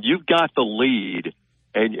you've got the lead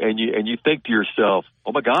and you think to yourself,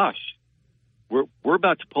 oh my gosh, we're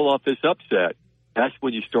about to pull off this upset, that's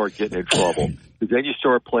when you start getting in trouble. Because then you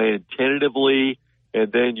start playing tentatively,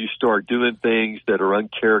 and then you start doing things that are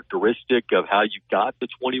uncharacteristic of how you got the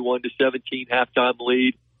 21-17 halftime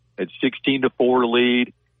lead and 16-4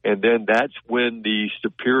 lead. And then that's when the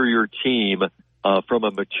superior team, from a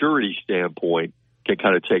maturity standpoint, can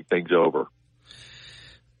kind of take things over.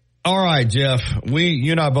 All right, Jeff.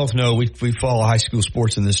 You and I both know we follow high school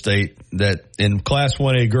sports in this state. That in Class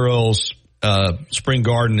 1A girls, Spring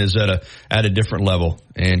Garden is at a different level,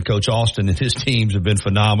 and Coach Austin and his teams have been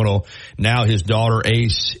phenomenal. Now his daughter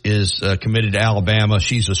Ace is committed to Alabama.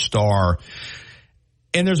 She's a star,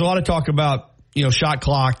 and there's a lot of talk about shot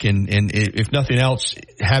clock and if nothing else,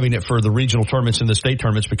 having it for the regional tournaments and the state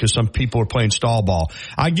tournaments because some people are playing stall ball.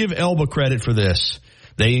 I give Elba credit for this.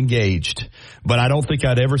 They engaged, but I don't think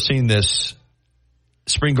I'd ever seen this.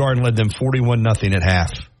 Spring Garden led them 41-0 at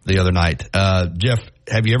half the other night. Jeff,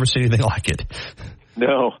 have you ever seen anything like it?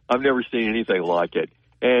 No, I've never seen anything like it.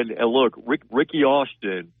 And look, Ricky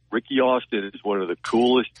Austin is one of the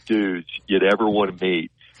coolest dudes you'd ever want to meet.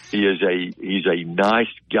 He's a nice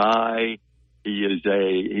guy. He's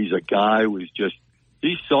a guy who's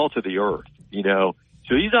he's salt of the earth, so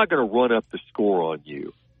he's not going to run up the score on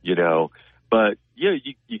you, but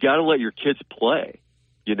you got to let your kids play,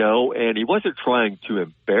 and he wasn't trying to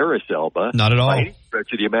embarrass Elba. Not at all. By any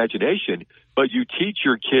stretch of the imagination, but you teach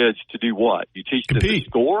your kids to do what? You teach them to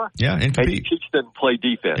score. Yeah. And compete. And you teach them to play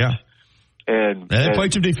defense. Yeah. And they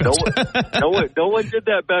played some defense. no one did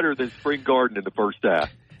that better than Spring Garden in the first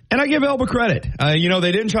half. And I give Elba credit. They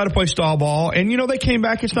didn't try to play stall ball. And, they came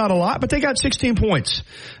back. It's not a lot, but they got 16 points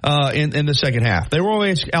in the second half. They were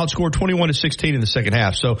only outscored 21-16 in the second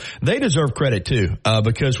half. So they deserve credit, too,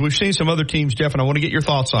 because we've seen some other teams, Jeff, and I want to get your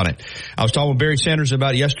thoughts on it. I was talking with Barry Sanders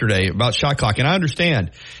about yesterday about shot clock. And I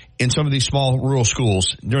understand in some of these small rural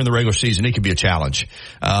schools during the regular season, it could be a challenge.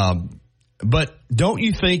 But don't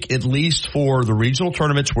you think, at least for the regional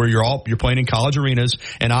tournaments where you're playing in college arenas,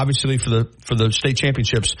 and obviously for the state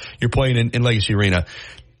championships you're playing in Legacy Arena,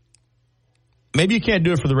 maybe you can't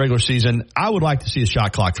do it for the regular season. I would like to see a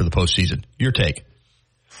shot clock for the postseason. Your take?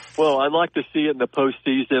 Well, I'd like to see it in the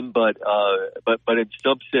postseason, but in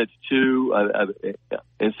some sense too,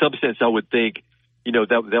 I would think,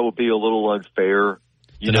 that would be a little unfair.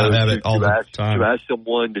 To ask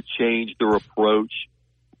someone to change their approach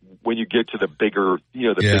when you get to the bigger,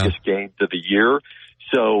 biggest games of the year.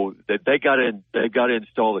 So that they got to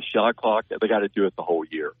install the shot clock. They got to do it the whole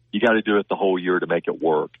year. You got to do it the whole year to make it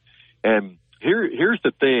work. And here's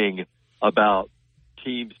the thing about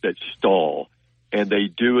teams that stall, and they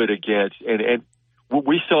do it against, and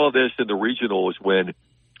we saw this in the regionals when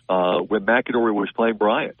McAdory was playing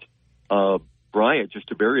Bryant. Bryant,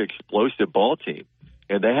 just a very explosive ball team,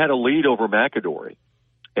 and they had a lead over McAdory,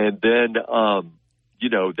 and then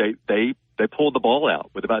they pulled the ball out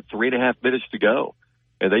with about 3.5 minutes to go,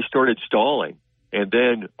 and they started stalling. And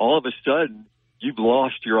then all of a sudden, you've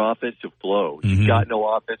lost your offensive flow. Mm-hmm. You've got no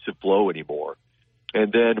offensive flow anymore.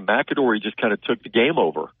 And then McAdory just kind of took the game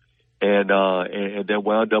over, and then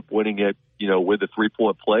wound up winning it, with a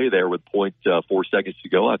 3-point play there with 0.4 seconds to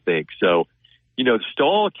go, I think. So,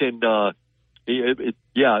 stall can,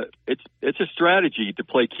 it's a strategy to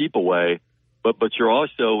play keep away, but you're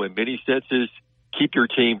also, in many senses, keep your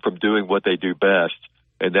team from doing what they do best,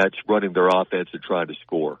 and that's running their offense and trying to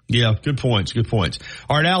score. Yeah, good points.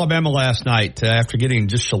 All right, Alabama last night, after getting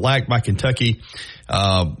just shellacked by Kentucky,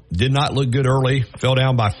 did not look good early, fell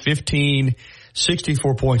down by 15.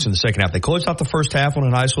 64 points in the second half. They closed out the first half on a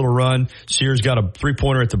nice little run. Sears got a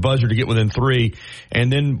 3-pointer at the buzzer to get within 3.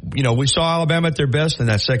 And then, we saw Alabama at their best in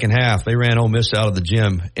that second half. They ran Ole Miss out of the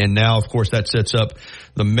gym. And now, of course, that sets up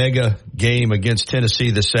the mega game against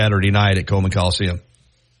Tennessee this Saturday night at Coleman Coliseum.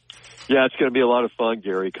 Yeah, it's going to be a lot of fun,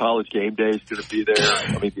 Gary. College game day is going to be there.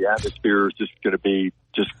 I mean, the atmosphere is just going to be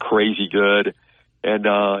just crazy good. And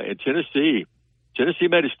Tennessee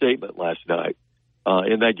made a statement last night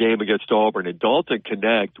in that game against Auburn. And Dalton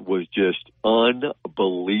Connect was just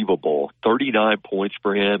unbelievable. 39 points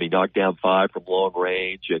for him. He knocked down 5 from long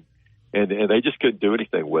range, and they just couldn't do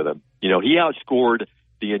anything with him. He outscored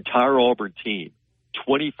the entire Auburn team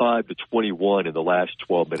 25-21 in the last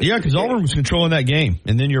 12 minutes. Yeah, because Auburn was controlling that game,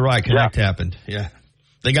 and then you're right, Connect happened. Yeah,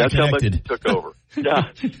 they got connected. That's how much took over. Yeah.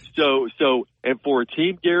 So, and for a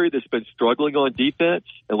team, Gary, that's been struggling on defense,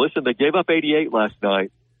 and listen, they gave up 88 last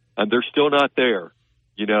night, and they're still not there.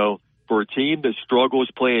 For a team that struggles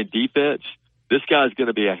playing defense, this guy's going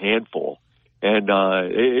to be a handful, and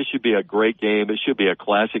it should be a great game. It should be a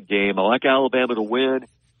classic game. I like Alabama to win,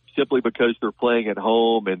 simply because they're playing at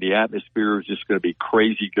home and the atmosphere is just going to be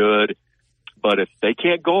crazy good. But if they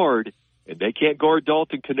can't guard, and they can't guard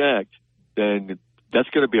Dalton Connect, then that's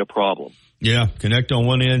going to be a problem. Yeah, Connect on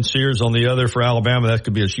one end, Sears on the other for Alabama. That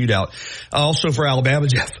could be a shootout. Also for Alabama,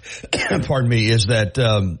 Jeff, pardon me, is that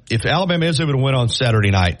if Alabama is able to win on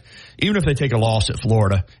Saturday night, even if they take a loss at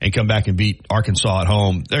Florida and come back and beat Arkansas at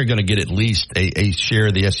home, they're going to get at least a share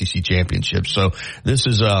of the SEC championship. So this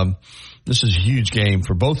is a huge game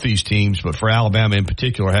for both these teams, but for Alabama in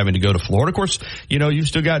particular, having to go to Florida. Of course, you've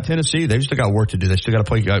still got Tennessee. They've still got work to do. They still got to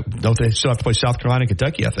play, don't they still have to play South Carolina and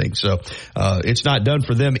Kentucky, I think. So, it's not done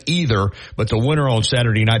for them either, but the winner on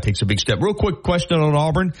Saturday night takes a big step. Real quick question on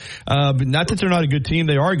Auburn. Not that they're not a good team.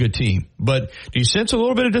 They are a good team, but do you sense a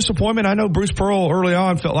little bit of disappointment? I know Bruce Pearl early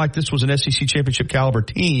on felt like this was an SEC championship caliber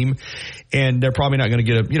team, and they're probably not going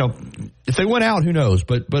to get if they went out, who knows,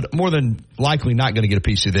 but more than likely not going to get a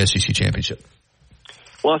piece of the SEC championship.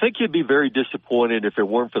 Well, I think you'd be very disappointed if it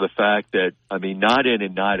weren't for the fact that, night in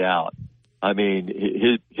and night out,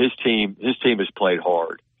 his team has played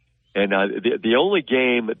hard. And the only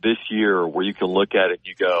game this year where you can look at it and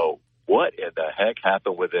you go, what in the heck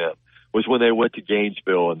happened with them, was when they went to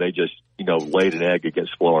Gainesville and they just, laid an egg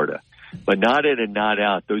against Florida. But night in and night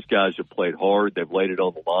out, those guys have played hard. They've laid it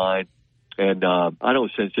on the line. And I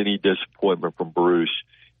don't sense any disappointment from Bruce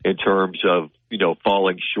in terms of,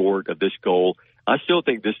 falling short of this goal. I still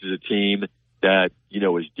think this is a team that,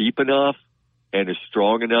 is deep enough and is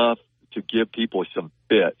strong enough to give people some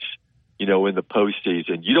fits, in the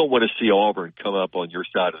postseason. You don't want to see Auburn come up on your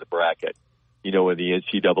side of the bracket, in the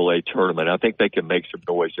NCAA tournament. I think they can make some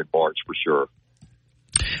noise in March for sure.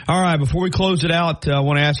 All right. Before we close it out, I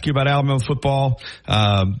want to ask you about Alabama football.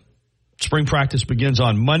 Spring practice begins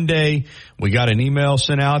on Monday. We got an email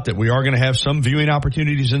sent out that we are going to have some viewing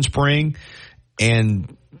opportunities in spring,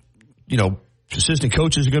 and, assistant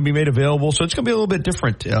coaches are going to be made available. So it's going to be a little bit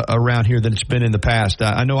different around here than it's been in the past.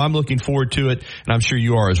 I know I'm looking forward to it, and I'm sure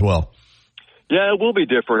you are as well. Yeah, it will be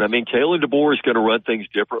different. Kalen DeBoer is going to run things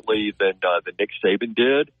differently than Nick Saban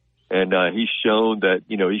did. And he's shown that,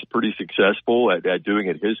 he's pretty successful at doing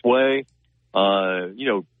it his way.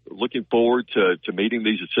 Looking forward to meeting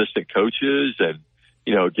these assistant coaches and,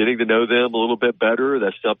 getting to know them a little bit better.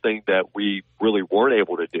 That's something that we really weren't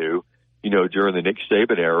able to do, during the Nick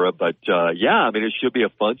Saban era. But, it should be a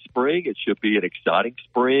fun spring. It should be an exciting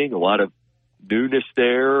spring, a lot of newness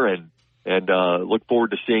there, and look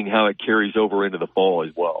forward to seeing how it carries over into the fall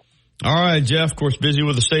as well. All right, Jeff, of course, busy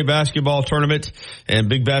with the state basketball tournament and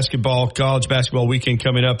big college basketball weekend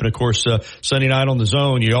coming up. And, of course, Sunday night on the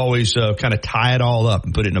Zone, you always kind of tie it all up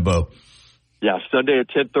and put it in a bow. Yeah, Sunday at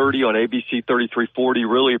 10:30 on ABC 3340.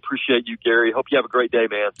 Really appreciate you, Gary. Hope you have a great day,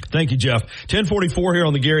 man. Thank you, Jeff. 10:44 here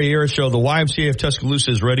on the Gary Harris Show. The YMCA of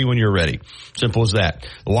Tuscaloosa is ready when you're ready. Simple as that.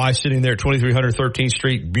 The Y sitting there at 2300 13th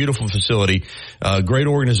Street. Beautiful facility. Great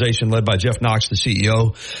organization led by Jeff Knox, the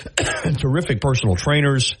CEO. Terrific personal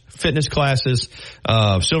trainers, fitness classes,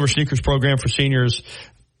 Silver Sneakers program for seniors.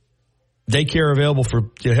 Daycare available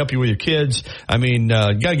to help you with your kids. You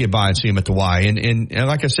got to get by and see them at the Y. And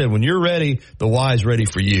like I said, when you're ready, the Y is ready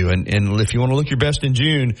for you. And if you want to look your best in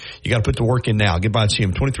June, you got to put the work in now. Get by and see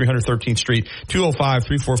them. 2300 13th Street,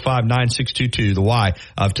 205-345-9622, the Y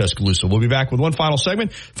of Tuscaloosa. We'll be back with one final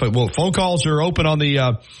segment. Phone calls are open on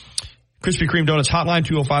the Krispy Kreme Donuts hotline,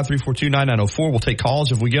 205-342-9904. We'll take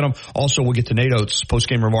calls if we get them. Also, we'll get to Nate Oates'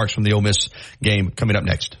 post-game remarks from the Ole Miss game coming up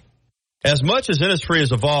next. As much as Innisfree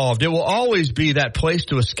has evolved, it will always be that place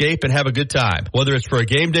to escape and have a good time. Whether it's for a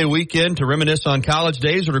game day weekend, to reminisce on college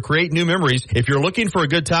days, or to create new memories, if you're looking for a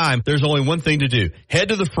good time, there's only one thing to do. Head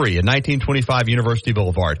to the Free at 1925 University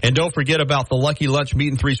Boulevard. And don't forget about the Lucky Lunch Meat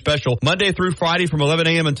and 3 special. Monday through Friday from 11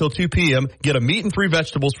 a.m. until 2 p.m. Get a meat and 3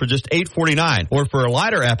 vegetables for just $8.49. Or for a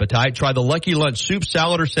lighter appetite, try the Lucky Lunch soup,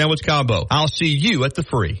 salad, or sandwich combo. I'll see you at the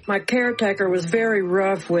Free. My caretaker was very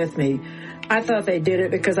rough with me. I thought they did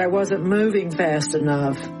it because I wasn't moving fast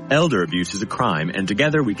enough. Elder abuse is a crime, and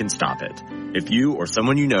together we can stop it. If you or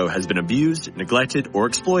someone you know has been abused, neglected, or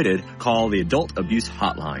exploited, call the Adult Abuse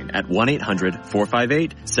Hotline at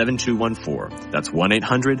 1-800-458-7214. That's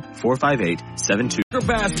 1-800-458-7214.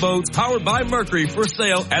 Bass boats powered by Mercury for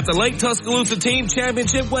sale at the Lake Tuscaloosa Team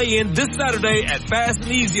Championship Weigh-In this Saturday at Fast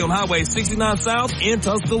and Easy on Highway 69 South in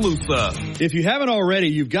Tuscaloosa. If you haven't already,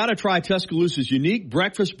 you've got to try Tuscaloosa's unique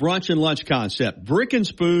breakfast, brunch, and lunch concept. Brick and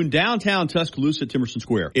Spoon, downtown Tuscaloosa, Timerson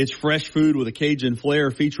Square. It's fresh food with a Cajun flair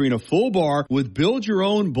featuring a full bar with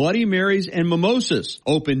build-your-own Bloody Marys and mimosas.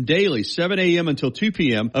 Open daily, 7 a.m. until 2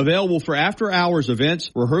 p.m. Available for after-hours events,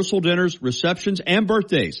 rehearsal dinners, receptions, and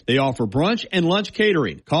birthdays. They offer brunch and lunch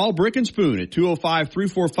catering. Call Brick and Spoon at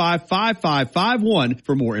 205-345-5551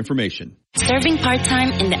 for more information. Serving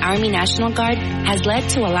part-time in the Army National Guard has led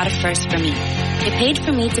to a lot of firsts for me. It paid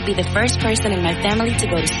for me to be the first person in my family to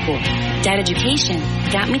go to school. That education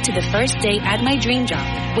got me to the first day at my dream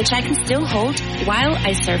job, which I can still hold while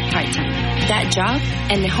I serve part-time. That job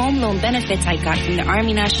and the home loan benefits I got from the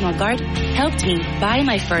Army National Guard helped me buy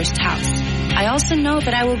my first house. I also know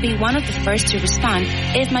that I will be one of the first to respond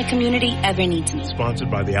if my community ever needs me.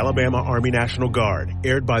 Sponsored by the Alabama Army National Guard.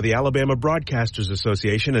 Aired by the Alabama Broadcasters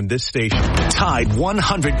Association and this station. Tide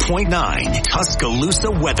 100.9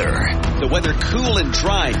 Tuscaloosa weather. The weather cool and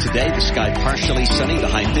dry today. The sky partially sunny, the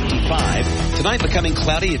high 55. Tonight becoming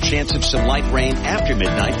cloudy, a chance of some light rain after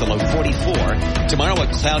midnight, the low 44. Tomorrow a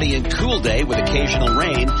cloudy and cool day with occasional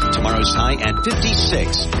rain. Tomorrow's high at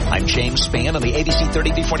 56. I'm James Spann on the ABC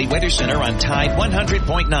 3340 Weather Center on Tide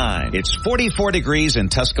 100.9. It's 44 degrees in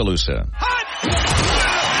Tuscaloosa.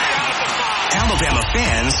 Alabama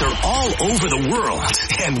fans are all over the world,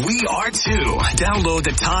 and we are too. Download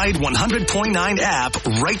the Tide 100.9 app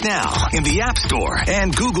right now in the App Store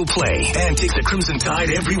and Google Play, and take the Crimson Tide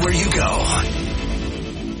everywhere you go.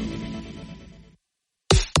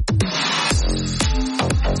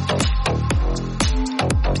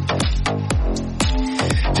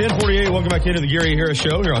 1048, welcome back into the Gary Harris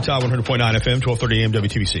Show here on Tide 100.9 FM, 1230 AM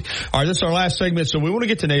WTBC. All right, this is our last segment, so we want to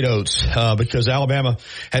get to Nate Oates because Alabama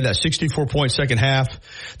had that 64-point second half.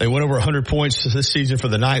 They went over 100 points this season for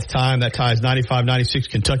the 9th time. That ties 95-96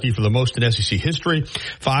 Kentucky for the most in SEC history.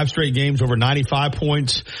 5 straight games over 95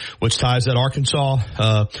 points, which ties that Arkansas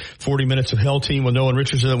 40 minutes of hell team with Nolan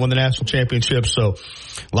Richardson that won the national championship. So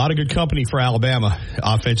a lot of good company for Alabama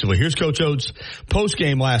offensively. Here's Coach Oates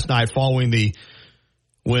post-game last night following the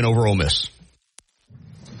win over Ole Miss.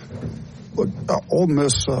 Look, Ole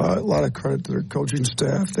Miss, a lot of credit to their coaching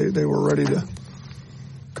staff. They were ready to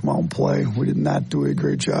come out and play. We did not do a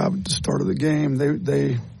great job at the start of the game.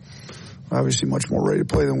 They obviously much more ready to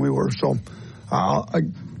play than we were. So I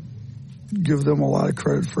give them a lot of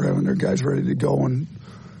credit for having their guys ready to go. And,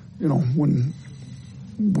 you know, when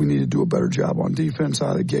we need to do a better job on defense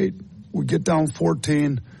out of the gate. We get down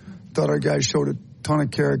 14. Thought our guys showed a ton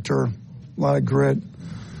of character, a lot of grit.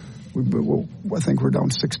 I think we're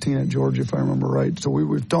down 16 at Georgia, if I remember right. So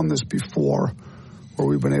we've done this before where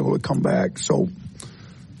we've been able to come back. So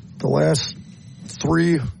the last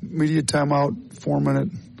 3 media timeout,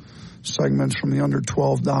 4-minute segments from the under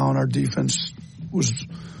 12 down, our defense was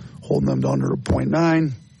holding them to under a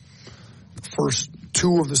 0.9. The first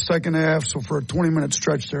 2 of the second half, so for a 20-minute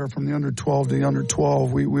stretch there from the under 12 to the under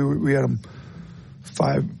 12, we had them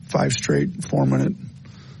 5 straight 4-minute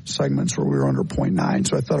segments where we were under 0.9.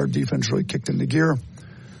 So I thought our defense really kicked into gear,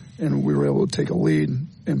 and we were able to take a lead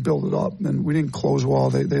and build it up. And we didn't close well.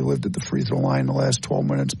 They lived at the free throw line the last 12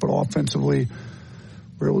 minutes, but offensively, we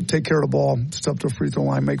were able to take care of the ball, step to the free throw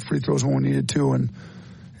line, make free throws when we needed to, and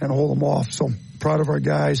hold them off. So proud of our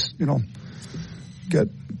guys. You know, got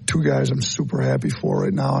 2 guys I'm super happy for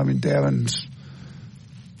right now. I mean, Davin's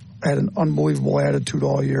had an unbelievable attitude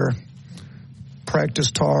all year,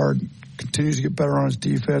 practiced hard, continues to get better on his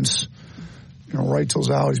defense. You know,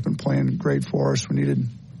 Reitzel's out. He's been playing great for us. We needed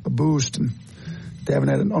a boost, and Davin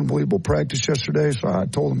had an unbelievable practice yesterday, so I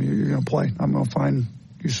told him, you're going to play. I'm going to find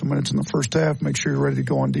you some minutes in the first half, make sure you're ready to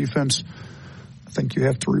go on defense. I think you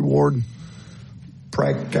have to reward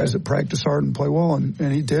guys that practice hard and play well, and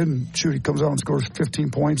he did. And shoot, he comes out and scores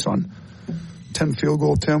 15 points on 10 field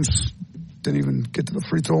goal attempts, didn't even get to the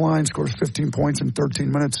free throw line, scores 15 points in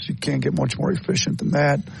 13 minutes. You can't get much more efficient than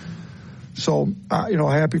that. So,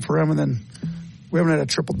 happy for him. And then we haven't had a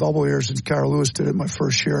triple-double here since Kyle Lewis did it my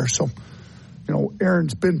first year. So,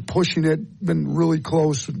 Aaron's been pushing it, been really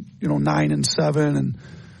close, 9 and 7. And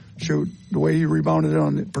shoot, the way he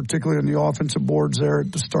rebounded particularly on the offensive boards there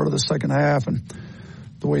at the start of the second half, and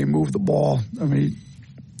the way he moved the ball. I mean,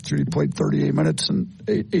 he played 38 minutes and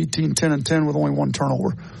 18, 10, and 10 with only one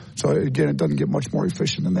turnover. So, again, it doesn't get much more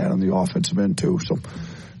efficient than that on the offensive end, too. So,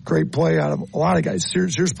 great play out of a lot of guys.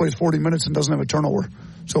 Sears plays 40 minutes and doesn't have a turnover.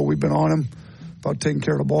 So, we've been on him about taking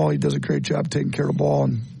care of the ball. He does a great job taking care of the ball,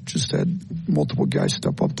 and just had multiple guys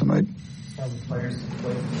step up tonight.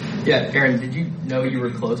 Yeah, Aaron, did you know you were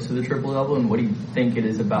close to the triple-double, and what do you think it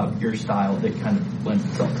is about your style that kind of lends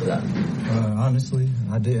itself to that? Honestly,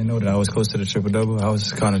 I didn't know that I was close to the triple-double. I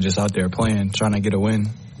was kind of just out there playing, trying to get a win,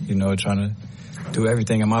 trying to do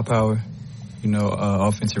everything in my power,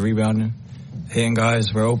 offensive rebounding, hitting guys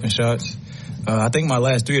for open shots. I think my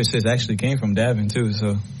last 3 assists actually came from Davin, too,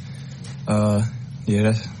 so,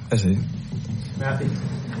 that's it. Matthew?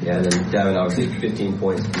 Yeah, and then Davin, obviously 15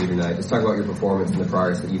 points for you tonight. Let's talk about your performance and the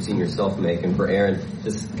progress that you've seen yourself make. And for Aaron,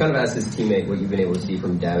 just kind of ask his teammate what you've been able to see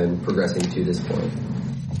from Davin progressing to this point.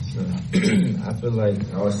 I feel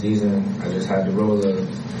like all season I just had the role of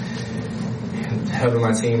helping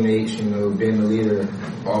my teammates, being the leader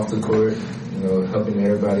off the court, helping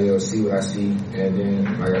everybody else see what I see. And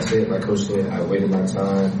then, like I said, like Coach said, I waited my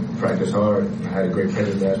time, practiced hard. I had a great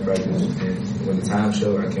last practice. And when the time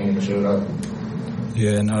showed, I came and showed up.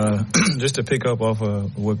 Yeah, and just to pick up off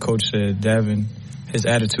of what Coach said, Davin, his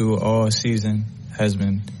attitude all season has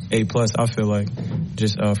been A+. I feel like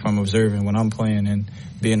just from observing when I'm playing and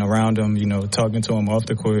being around him, talking to him off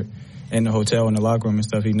the court, in the hotel, in the locker room and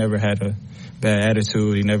stuff, he never had a bad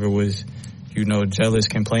attitude. He never was, jealous,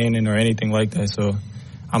 complaining or anything like that. So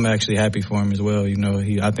I'm actually happy for him as well.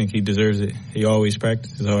 I think he deserves it. He always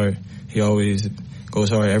practices hard. He always goes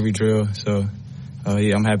hard every drill. So,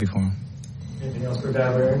 I'm happy for him. Anything else for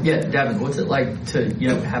Davin? Yeah, Davin, what's it like to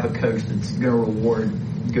have a coach that's going to reward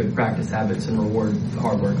good practice habits and reward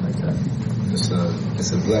hard work like that? It's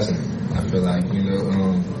a blessing. I feel like,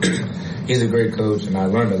 he's a great coach, and I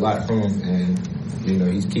learned a lot from him, and,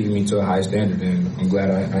 he's keeping me to a high standard, and I'm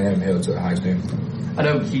glad I am held to a high standard. I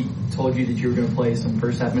know he told you that you were going to play some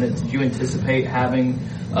first half minutes. Did you anticipate having,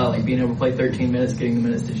 being able to play 13 minutes, getting the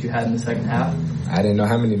minutes that you had in the second half? I didn't know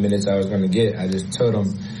how many minutes I was going to get. I just told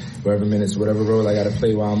him whatever role I got to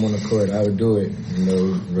play while I'm on the court, I would do it,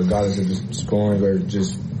 regardless of just scoring or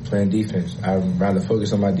just playing defense. I'd rather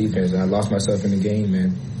focus on my defense. I lost myself in the game,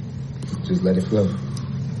 man. Just let it flow.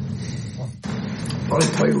 He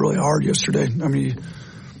played really hard yesterday. I mean,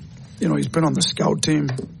 he's been on the scout team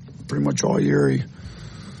pretty much all year.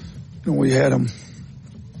 We had him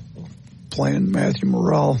playing Matthew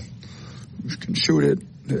Morrell, who can shoot it.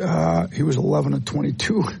 He was 11 of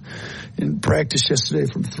 22 in practice yesterday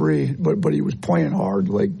from 3, but he was playing hard.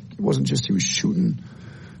 Like, it wasn't just he was shooting.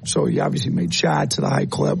 So he obviously made shots at a high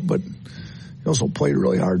clip, but he also played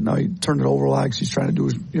really hard. Now he turned it over a lot because he's trying to do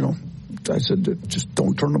his, I said, just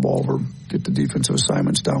don't turn the ball over. Get the defensive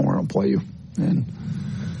assignments down where I'll play you. And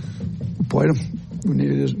we played him. We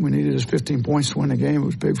needed his 15 points to win the game. It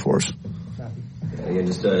was big for us. Again,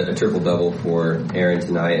 just a triple-double for Aaron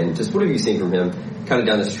tonight. And just what have you seen from him kind of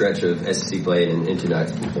down the stretch of SEC play and into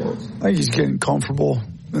tonight's performance? I think he's getting comfortable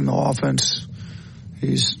in the offense.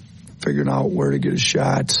 He's figuring out where to get his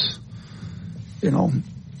shots,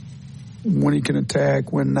 when he can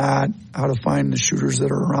attack, when not, how to find the shooters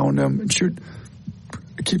that are around him and shoot.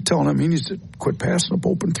 I keep telling him he needs to quit passing up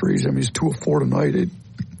open threes. I mean, he's 2 of 4 tonight.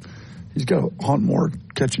 He's got to hunt more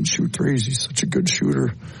catch and shoot threes. He's such a good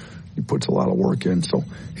shooter. He puts a lot of work in. So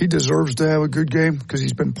he deserves to have a good game because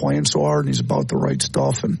he's been playing so hard and he's about the right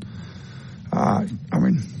stuff. And,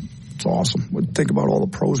 it's awesome. Think about all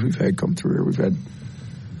the pros we've had come through here. We've had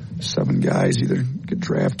 7 guys either get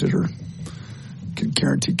drafted or get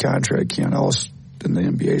guaranteed contract. Keon Ellis in the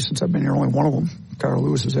NBA since I've been here, only one of them. Kyle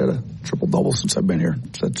Lewis has had a triple-double since I've been here.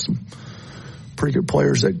 So that's some pretty good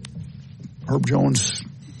players. That Herb Jones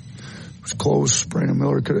was close. Brandon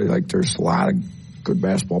Miller could have, there's a lot of good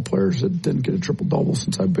basketball players that didn't get a triple-double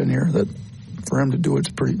since I've been here. That for him to do it's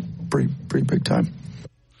pretty big time.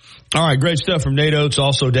 All right, great stuff from Nate Oates.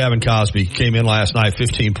 Also, Davin Cosby came in last night,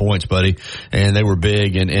 15 points, buddy, and they were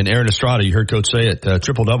big. And Aaron Estrada, you heard Coach say it,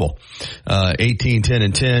 triple-double, 18, 10,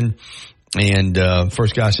 and 10. And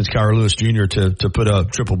first guy since Kira Lewis Jr. to put a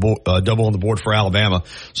double on the board for Alabama.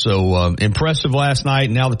 So impressive last night.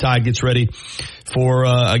 Now the Tide gets ready for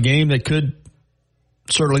a game that could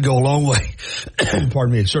certainly go a long way.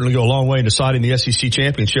 Pardon me. Certainly go a long way in deciding the SEC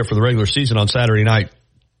championship for the regular season on Saturday night.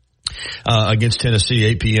 Against Tennessee,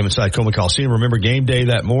 8 p.m. inside Coleman Coliseum. Remember, game day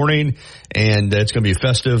that morning, and it's going to be a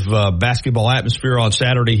festive basketball atmosphere on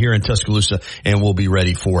Saturday here in Tuscaloosa, and we'll be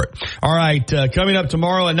ready for it. All right, coming up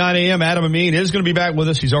tomorrow at 9 a.m., Adam Amin is going to be back with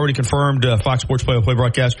us. He's already confirmed, Fox Sports play-by-play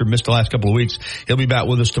broadcaster, missed the last couple of weeks. He'll be back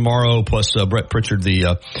with us tomorrow, plus Brett Pritchard,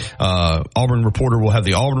 the Auburn reporter, will have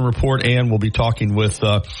the Auburn report, and we'll be talking with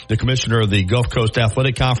the commissioner of the Gulf Coast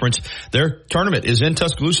Athletic Conference. Their tournament is in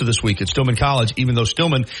Tuscaloosa this week at Stillman College, even though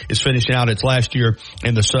Stillman is finishing out its last year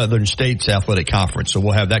in the Southern States Athletic Conference. So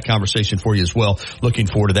we'll have that conversation for you as well. Looking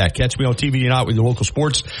forward to that. Catch me on TV tonight with your local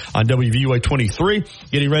sports on WVUA 23.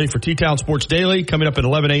 Getting ready for T-Town Sports Daily coming up at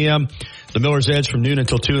 11 a.m. The Miller's Edge from noon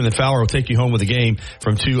until 2, and then Fowler will take you home with the game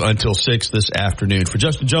from 2 until 6 this afternoon. For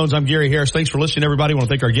Justin Jones, I'm Gary Harris. Thanks for listening, everybody. I want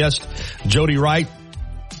to thank our guest, Jody Wright.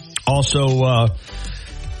 Also,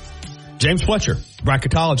 James Fletcher,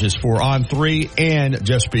 bracketologist for On 3, and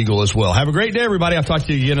Jeff Spiegel as well. Have a great day, everybody. I'll talk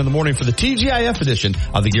to you again in the morning for the TGIF edition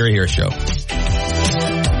of the Gary Harris Show.